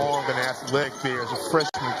 Connolly, long and athletic there as a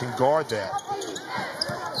freshman, can guard that.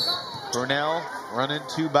 Brunelle run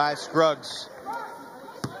into by Scruggs.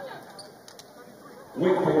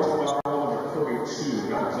 Wake Forest foul number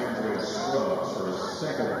 32, Alexandria Scruggs for his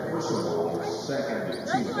second personal, second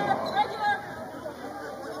team foul.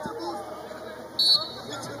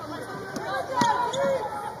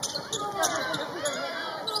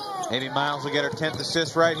 Maybe Miles will get her 10th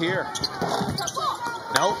assist right here.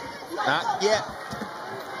 Nope, not yet.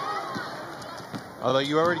 Although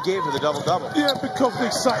you already gave her the double-double. Yeah, because we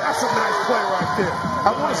excited. That's a nice play right there.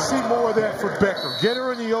 I want to see more of that for Becker. Get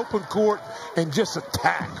her in the open court and just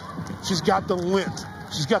attack. She's got the length.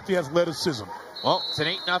 She's got the athleticism. Well, it's an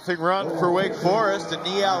 8-0 run for Wake Forest, and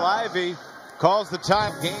Niall Ivey calls the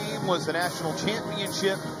time. Game was the national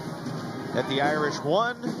championship that the Irish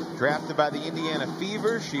won. Drafted by the Indiana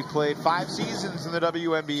Fever, she played 5 seasons in the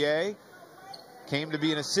WNBA. Came to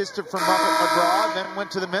be an assistant from Muffet McGraw, then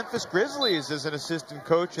went to the Memphis Grizzlies as an assistant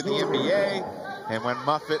coach in the NBA. And when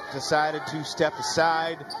Muffet decided to step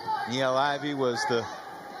aside, Niall Ivey was the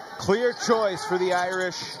clear choice for the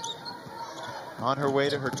Irish. On her way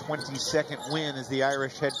to her 22nd win as the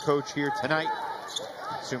Irish head coach here tonight.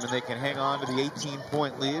 Assuming they can hang on to the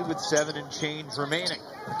 18-point lead with 7 and change remaining.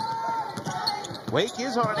 Wake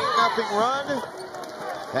is on an 8-0 run.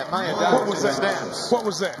 That might have got What was that? Snaps. What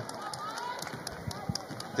was that?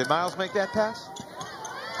 Did Miles make that pass?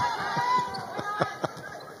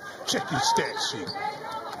 Check your stat sheet.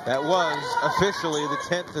 That was officially the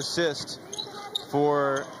 10th assist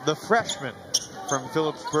for the freshman from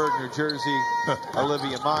Phillipsburg, New Jersey,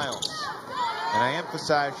 Olivia Miles. And I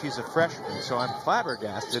emphasize she's a freshman, so I'm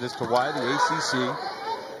flabbergasted as to why the ACC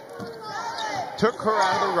took her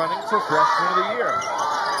out of the running for freshman of the year.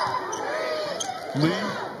 Lee.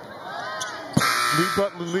 Lee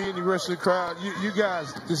Butler, Lee, and the rest of the crowd, you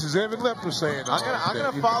guys, this is Evan Lepper saying. I'm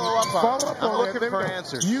gonna follow up on it. I'm looking for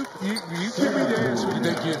answers. You give me the answer that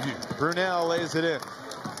they give you. Brunelle lays it in.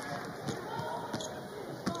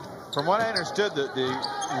 From what I understood, the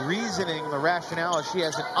reasoning, the rationale is she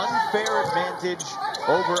has an unfair advantage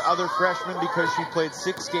over other freshmen because she played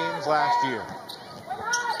 6 games last year.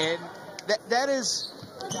 And that is,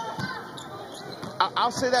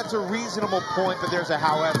 I'll say that's a reasonable point, but there's a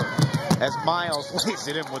however. As Miles lays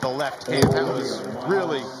it in with a left hand. That was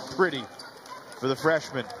really pretty for the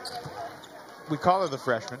freshman. We call her the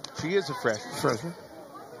freshman. She is a freshman.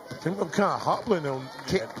 I'm kind of hobbling on.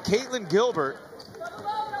 Caitlin Gilbert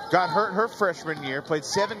got hurt her freshman year, played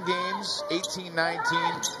 7 games,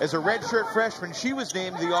 18-19. As a redshirt freshman, she was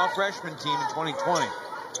named the all-freshman team in 2020.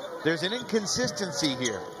 There's an inconsistency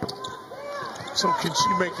here. So can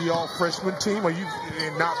she make the all-freshman team,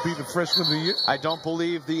 and not be the freshman of the year? I don't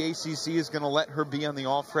believe the ACC is going to let her be on the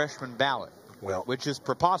all-freshman ballot, which is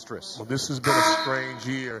preposterous. Well, this has been a strange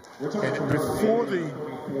year. And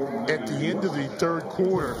at the end of the 3rd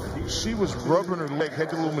quarter, she was rubbing her leg,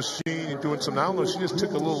 had the little machine and doing something. I don't know, she just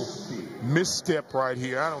took a little misstep right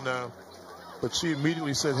here. I don't know. But she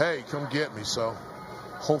immediately said, hey, come get me. So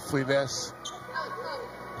hopefully that'll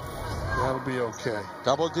be okay.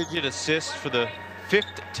 Double-digit assists for the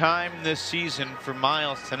 5th time this season for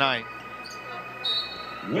Miles tonight.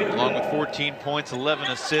 Along with 14 points,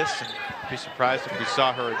 11 assists. And I'd be surprised if we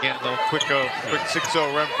saw her again, though. Quick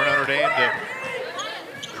 6-0 run for Notre Dame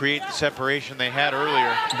to create the separation they had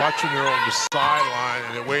earlier. Watching her on the sideline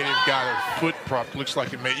and the way they've got her foot propped, looks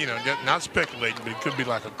like it may, not speculating, but it could be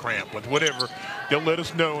like a cramp. But whatever, they'll let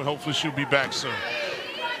us know, and hopefully she'll be back soon.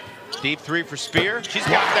 Deep 3 for Spear. She's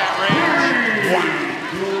got that range. Wow.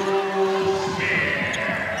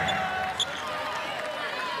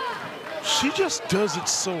 She just does it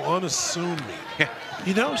so unassuming.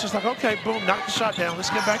 It's just like, okay, boom, knock the shot down. Let's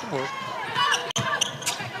get back and work.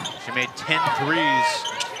 She made 10 threes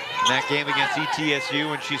in that game against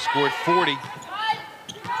ETSU, and she scored 40.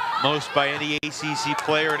 Most by any ACC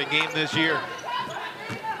player in a game this year.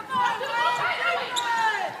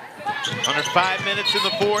 Under 5 minutes in the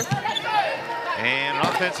 4th. And an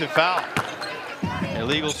offensive foul.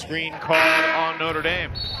 Illegal screen called on Notre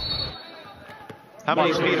Dame. How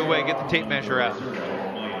many feet away? Get the tape measure out.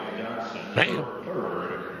 Bam.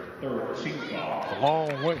 A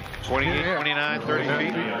long way. 28, 29, 30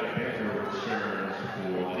 feet.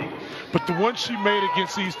 But the one she made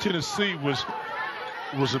against East Tennessee was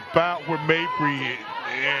about where Mabrey,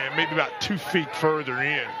 maybe about 2 feet further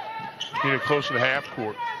in, closer to half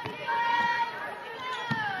court.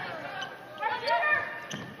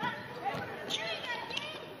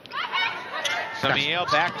 Summiel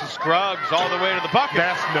back to Scruggs all the way to the bucket.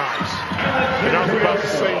 That's nice. And I was about to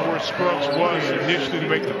say where Scruggs was initially to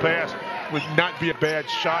make the pass would not be a bad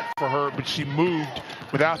shot for her, but she moved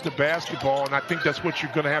without the basketball, and I think that's what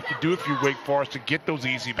you're going to have to do if you're Wake Forest, to get those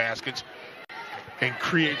easy baskets and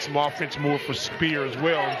create some offense more for Spear as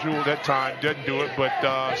well. And Jewel that time doesn't do it, but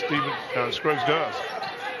Scruggs does.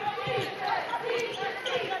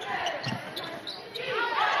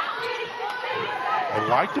 I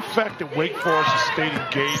like the fact that Wake Forest has stayed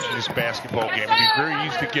engaged in this basketball game. It'd be very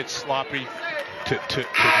easy to get sloppy, to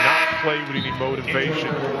not play with any motivation.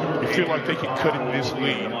 You feel like they can cut into this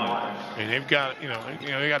lead, and they've got,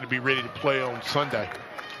 they got to be ready to play on Sunday.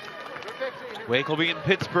 Wake will be in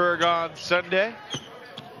Pittsburgh on Sunday.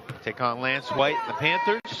 Take on Lance White and the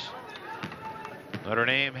Panthers. Notre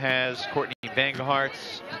Dame has Courtney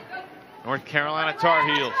Bangahart's North Carolina Tar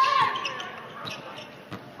Heels.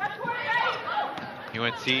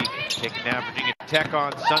 UNC taking down Virginia Tech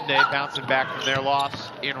on Sunday, bouncing back from their loss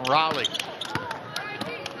in Raleigh.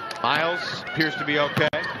 Miles appears to be okay.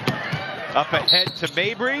 Up ahead to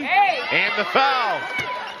Mabrey, and the foul.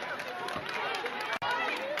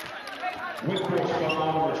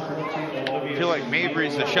 I feel like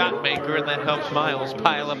Mabrey's the shot maker, and that helps Miles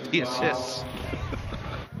pile up the assists.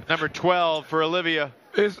 Number 12 for Olivia.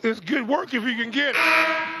 It's good work if you can get it.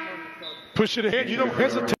 Push it ahead, you don't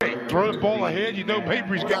hesitate. Throw the ball ahead,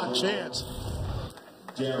 Mabrey's got a chance.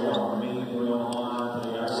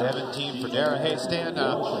 17 for Dara. Hey, Stan,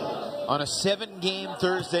 on a 7-game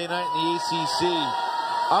Thursday night in the ACC,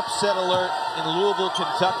 upset alert in Louisville,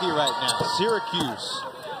 Kentucky right now. Syracuse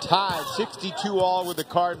tied 62-all with the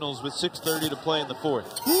Cardinals with 6:30 to play in the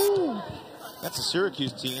 4th. Woo. That's a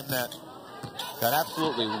Syracuse team that got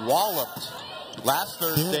absolutely walloped last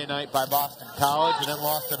Thursday night by Boston College, and then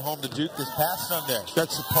lost at home to Duke this past Sunday. That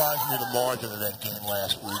surprised me, the margin of that game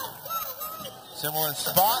last week. Similar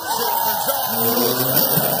spot, same result.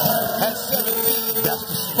 Has 17. That's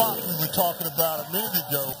the spot we were talking about a minute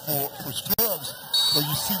ago for Scruggs, where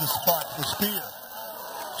you see the spot for Spear.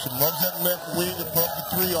 She loves that left wing above the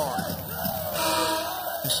 3-arm.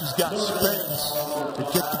 And she's got space to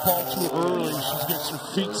get the ball to her early. She gets her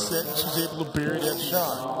feet set and she's able to bury that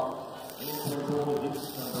shot.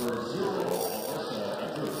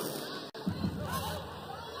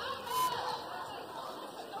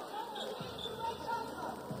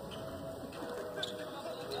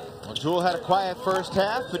 Well, Jewel had a quiet first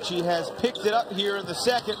half, but she has picked it up here in the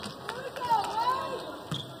second.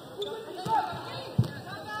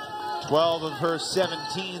 12 of her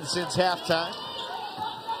 17 since halftime.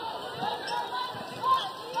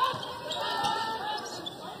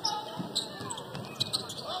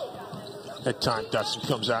 That time, Dustin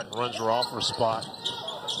comes out and runs her off her spot.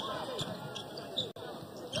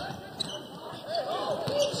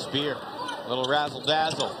 Spear, little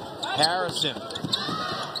razzle-dazzle. Harrison.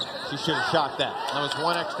 She should have shot that. That was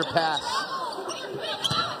one extra pass.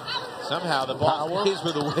 Somehow the ball stays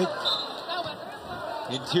with the weak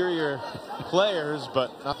interior players,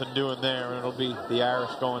 but nothing doing there, and it'll be the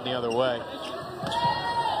Irish going the other way.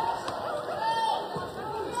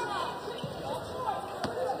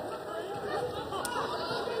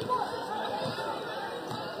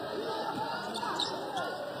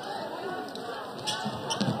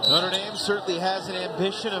 Notre Dame certainly has an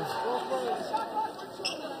ambition of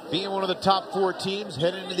being one of the top 4 teams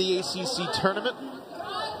heading into the ACC tournament.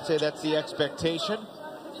 I'd say that's the expectation.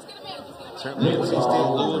 Certainly NC State,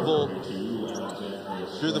 Louisville,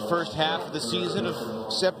 through the first half of the season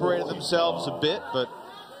have separated themselves a bit, but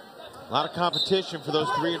a lot of competition for those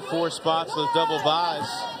 3 and 4 spots, those double byes.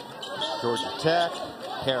 Georgia Tech,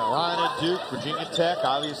 Carolina, Duke, Virginia Tech,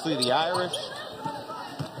 obviously the Irish.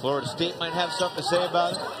 Florida State might have something to say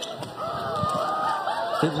about it.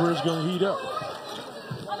 February's going to heat up.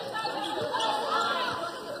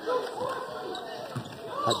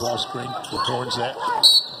 High ball screen with horns at.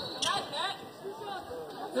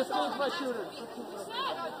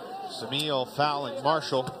 Summiel fouling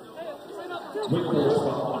Marshall.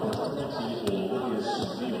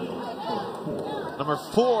 Number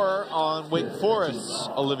 4 on Wake Forest's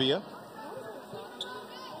Olivia.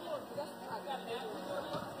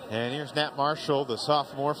 And here's Nat Marshall, the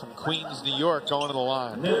sophomore from Queens, New York, going to the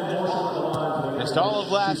line. Missed all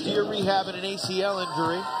of last year rehabbing an ACL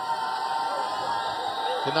injury.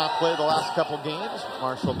 Did not play the last couple games.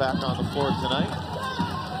 Marshall back on the floor tonight.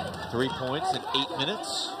 3 points in 8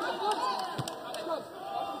 minutes.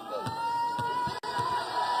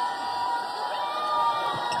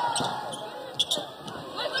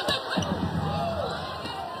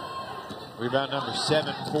 Rebound number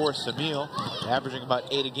 7 for Summiel, averaging about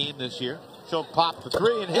 8 a game this year. She'll pop the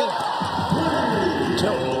 3 and hit. It's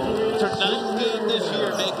her 9th game this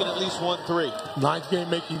year, making at least 1 3. 9th game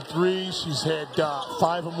making 3. She's had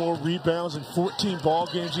 5 or more rebounds in 14 ball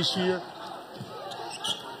games this year.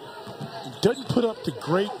 Doesn't put up the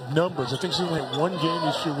great numbers. I think she only had 1 game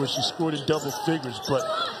this year where she scored in double figures, but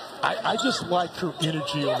I just like her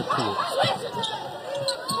energy on the court.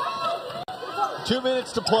 2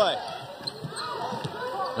 minutes to play.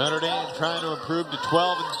 Notre Dame trying to improve to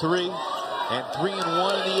 12 and 3 and 3 and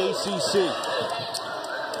 1 in the ACC.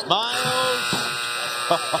 Miles.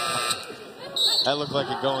 That looked like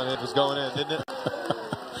it going in. It was going in, didn't it?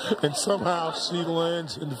 And somehow she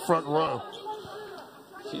lands in the front row.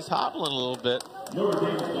 She's hobbling a little bit.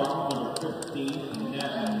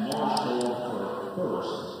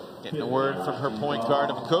 Getting a word from her point guard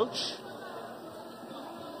of a coach.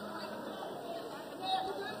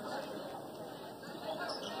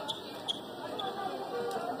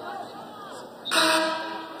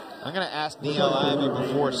 I'm going to ask Niele Ivey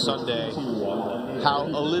before Sunday how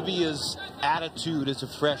Olivia's attitude as a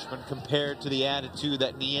freshman compared to the attitude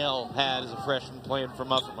that Niele had as a freshman playing for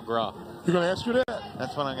Muffet McGraw. You're going to ask her that?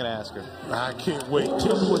 That's what I'm going to ask her. I can't wait.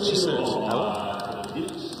 Tell me what she says.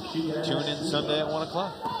 Tune in Sunday at 1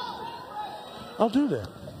 o'clock. I'll do that.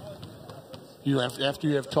 You have, after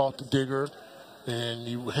you have talked to Digger and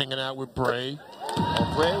you hanging out with Bray.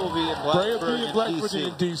 Well, Bray will be in Blacksburg,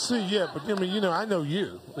 in D.C. Yeah, but I mean, you know, I know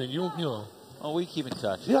you. I mean, you know. Oh, we keep in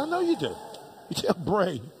touch. Yeah, I know you do. You tell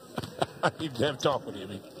Bray. I need to have talk with him.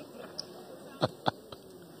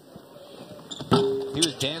 He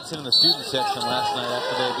was dancing in the student section last night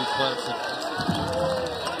after they beat Clemson.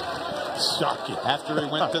 Shocking. After he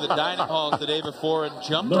went to the dining halls the day before and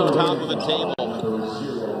jumped on top of a table.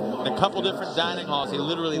 In a couple different dining halls, he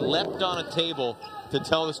literally leapt on a table to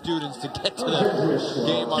tell the students to get to the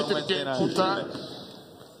game on Wednesday night.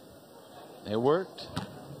 It worked.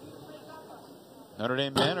 Notre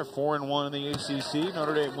Dame men are 4-1 in the ACC.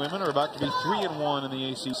 Notre Dame women are about to be 3-1 in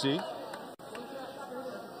the ACC.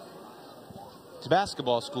 It's a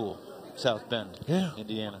basketball school, South Bend,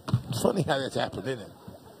 Indiana. It's funny how that's happened, isn't it?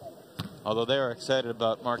 Although they are excited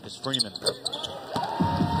about Marcus Freeman.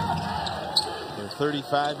 Their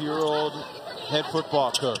 35-year-old head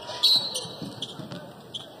football coach.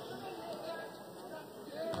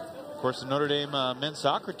 Of course, the Notre Dame men's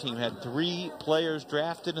soccer team had 3 players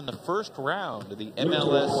drafted in the first round of the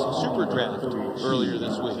MLS Super Draft earlier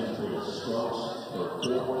this week.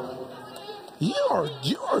 You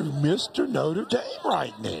are Mr. Notre Dame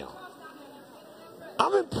right now.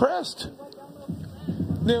 I'm impressed.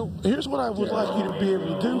 Now, here's what I would like you to be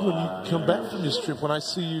able to do when you come back from this trip, when I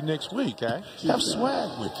see you next week. Okay. Have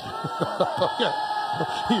swag with you.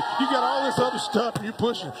 You got all this other stuff you're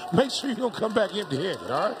pushing. Make sure you don't come back empty-handed,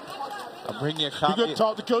 all right? I'll bring you a copy. You're going to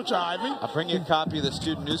talk to Coach Ivy? I'll bring you a copy of the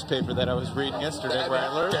student newspaper that I was reading yesterday,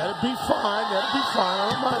 Rattler. That'll be fine. That'll be fine.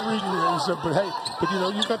 I don't mind reading it. But hey, you know,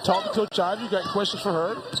 you got to talk to Coach Ivy. You got questions for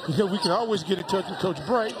her. You know, we can always get in touch with Coach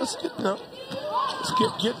Bray. Let's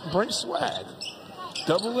bring swag.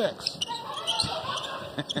 Double X.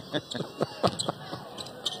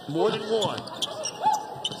 More than one.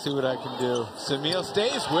 See what I can do. Summiel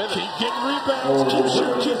stays with it. Keep getting rebounds. Keep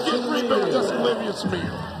shooting. Keep getting rebounds. That's Olivia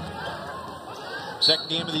Summiel. Second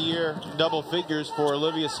game of the year, double figures for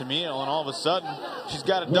Olivia Summiel, and all of a sudden, she's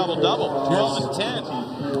got a double-double, 12 and 10.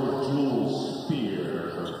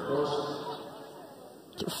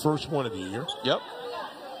 It's her first one of the year. Yep.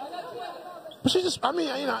 But she just, I mean,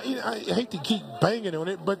 I hate to keep banging on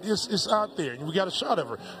it, but it's out there, and we got a shot of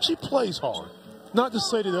her. She plays hard. Not to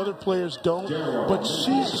say that the other players don't, but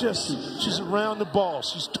she's around the ball.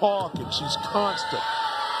 She's talking. She's constant.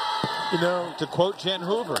 You know, to quote Jen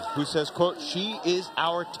Hoover, who says, quote, she is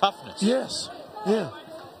our toughness. Yes, yeah.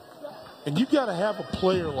 And you got to have a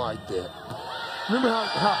player like that. Remember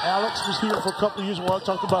how Alex was here for a couple of years while I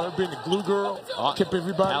talked about her being the glue girl? Kept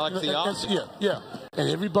everybody. Alex the Austin. Yeah. And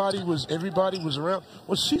everybody was around.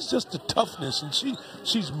 Well, she's just the toughness, and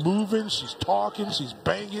she's moving, she's talking, she's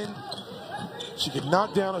banging. She can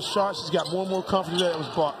knock down a shot. She's got more and more confidence. That was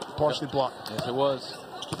partially blocked. Yes, it was.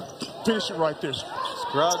 Finish it right there.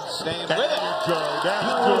 Scruggs staying with it. There you go. That's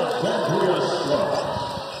good.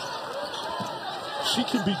 She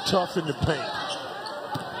can be tough in the paint.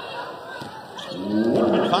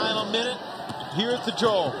 Final minute here at the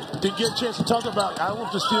Joel. Didn't get a chance to talk about, I don't know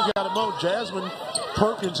if they still got him on, Jasmine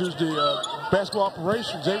Perkins, who's the basketball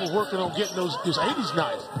operations. They were working on getting this 80s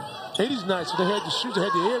night. 80s night, so they had the shoes, they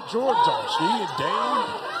had the Air Jordans on. She and Dane.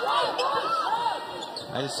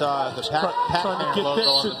 I just saw the Pac-Man logo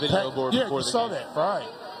on the video board before the game. Yeah, you saw that, right.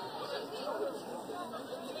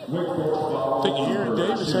 I think Aaron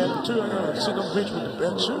Davis had it too. I know, sitting on the bench with the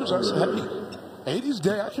bent shoes. I said, hey, 80s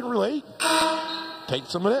day, I can relate. Take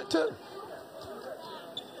some of that too.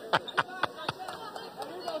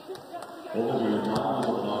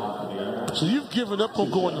 So you've given up on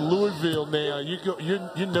going to Louisville now. You're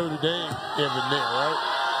Notre Dame Evan there,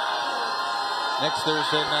 right? Next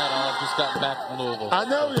Thursday night, I've just gotten back from Louisville. I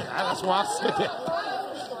know that. That's why I said that.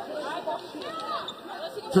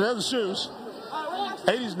 So there's the shoes.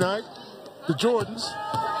 80s night. The Jordans.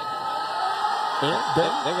 They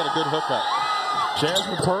got a good hookup.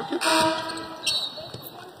 Jasmine Perkins.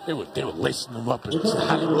 They were lacing them up and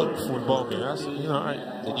how they look before the ball game. I said, you know, all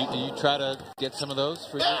right. Did you try to get some of those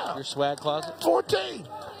for your swag closet? 14.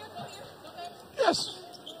 Yes.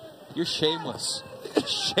 You're shameless.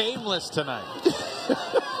 Shameless tonight.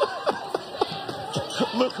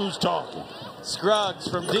 Look who's talking. Scruggs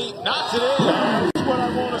from deep knocks it in. That's what I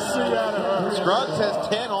want to see out of her. Scruggs has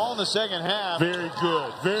 10 all in the second half. Very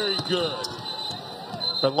good. Very good.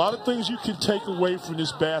 A lot of things you can take away from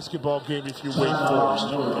this basketball game if you're Wake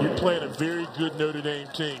Forest. You're playing a very good Notre Dame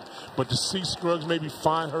team. But to see Scruggs maybe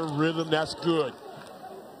find her rhythm, that's good.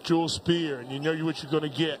 Jewel Spear, and you know what you're going to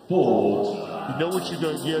get. You know what you're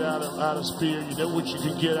going to get out of Spear. You know what you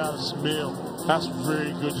can get out of Summiel. That's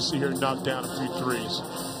very good to see her knock down a few threes.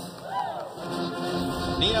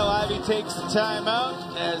 Nino Ivey takes the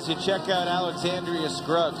timeout as you check out Alexandria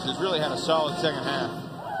Scruggs, who's really had a solid second half.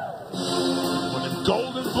 When the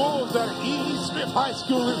Golden Bulls out of E.E. Smith High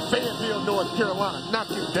School in Fayetteville, North Carolina,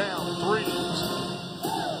 knocking down threes.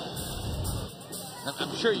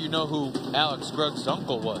 I'm sure you know who Alex Scruggs'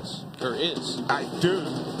 uncle was, or is. I do.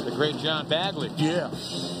 The great John Bagley. Yeah.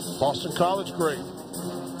 Boston College great.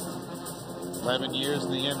 11 years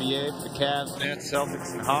in the NBA for the Cavs, Nets,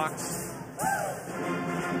 Celtics, and Hawks.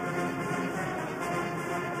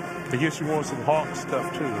 I guess you want some Hawks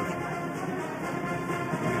stuff too.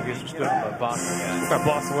 You guess we're still talking about Boston. That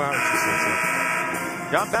Boston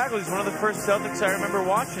Lounge. John Bagley's one of the first Celtics I remember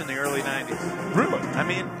watching in the early 90s. Really? I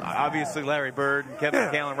mean, obviously Larry Bird and Kevin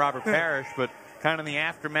McHale and Robert Parrish, but kind of in the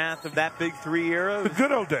aftermath of that big 3 era. The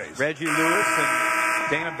good old days. Reggie Lewis and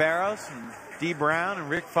Dana Barros and Dee Brown and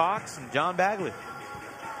Rick Fox and John Bagley.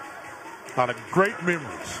 A lot of great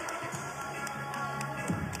memories.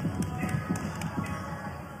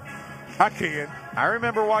 I can. I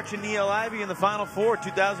remember watching Neil Ivey in the Final Four,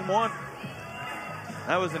 2001.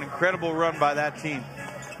 That was an incredible run by that team.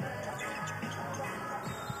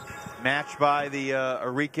 Matched by the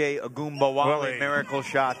Arike Ogunbowale Miracle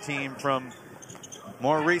Shot team from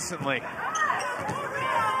more recently.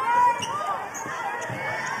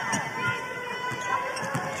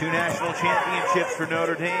 Two national championships for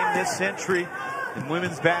Notre Dame this century in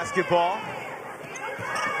women's basketball.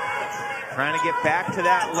 Trying to get back to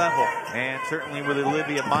that level. And certainly with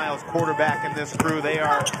Olivia Miles, quarterback in this crew, they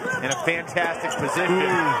are in a fantastic position.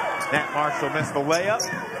 Nat Marshall missed the layup.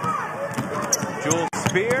 Jules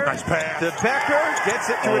Spear nice pass to Becker, gets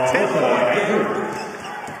it to a 10-point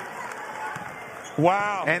game.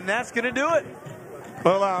 Wow. And that's going to do it.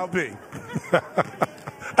 Well, I'll be.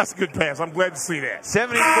 That's a good pass. I'm glad to see that.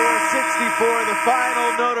 74-64, the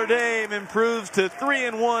final. Notre Dame improves to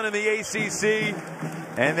 3-1 in the ACC.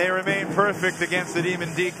 And they remain perfect against the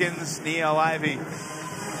Demon Deacons. Neil Ivey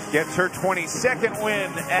gets her 22nd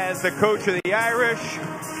win as the coach of the Irish.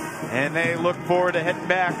 And they look forward to heading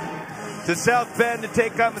back to South Bend to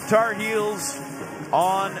take on the Tar Heels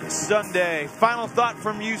on Sunday. Final thought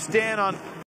from you, Stan, on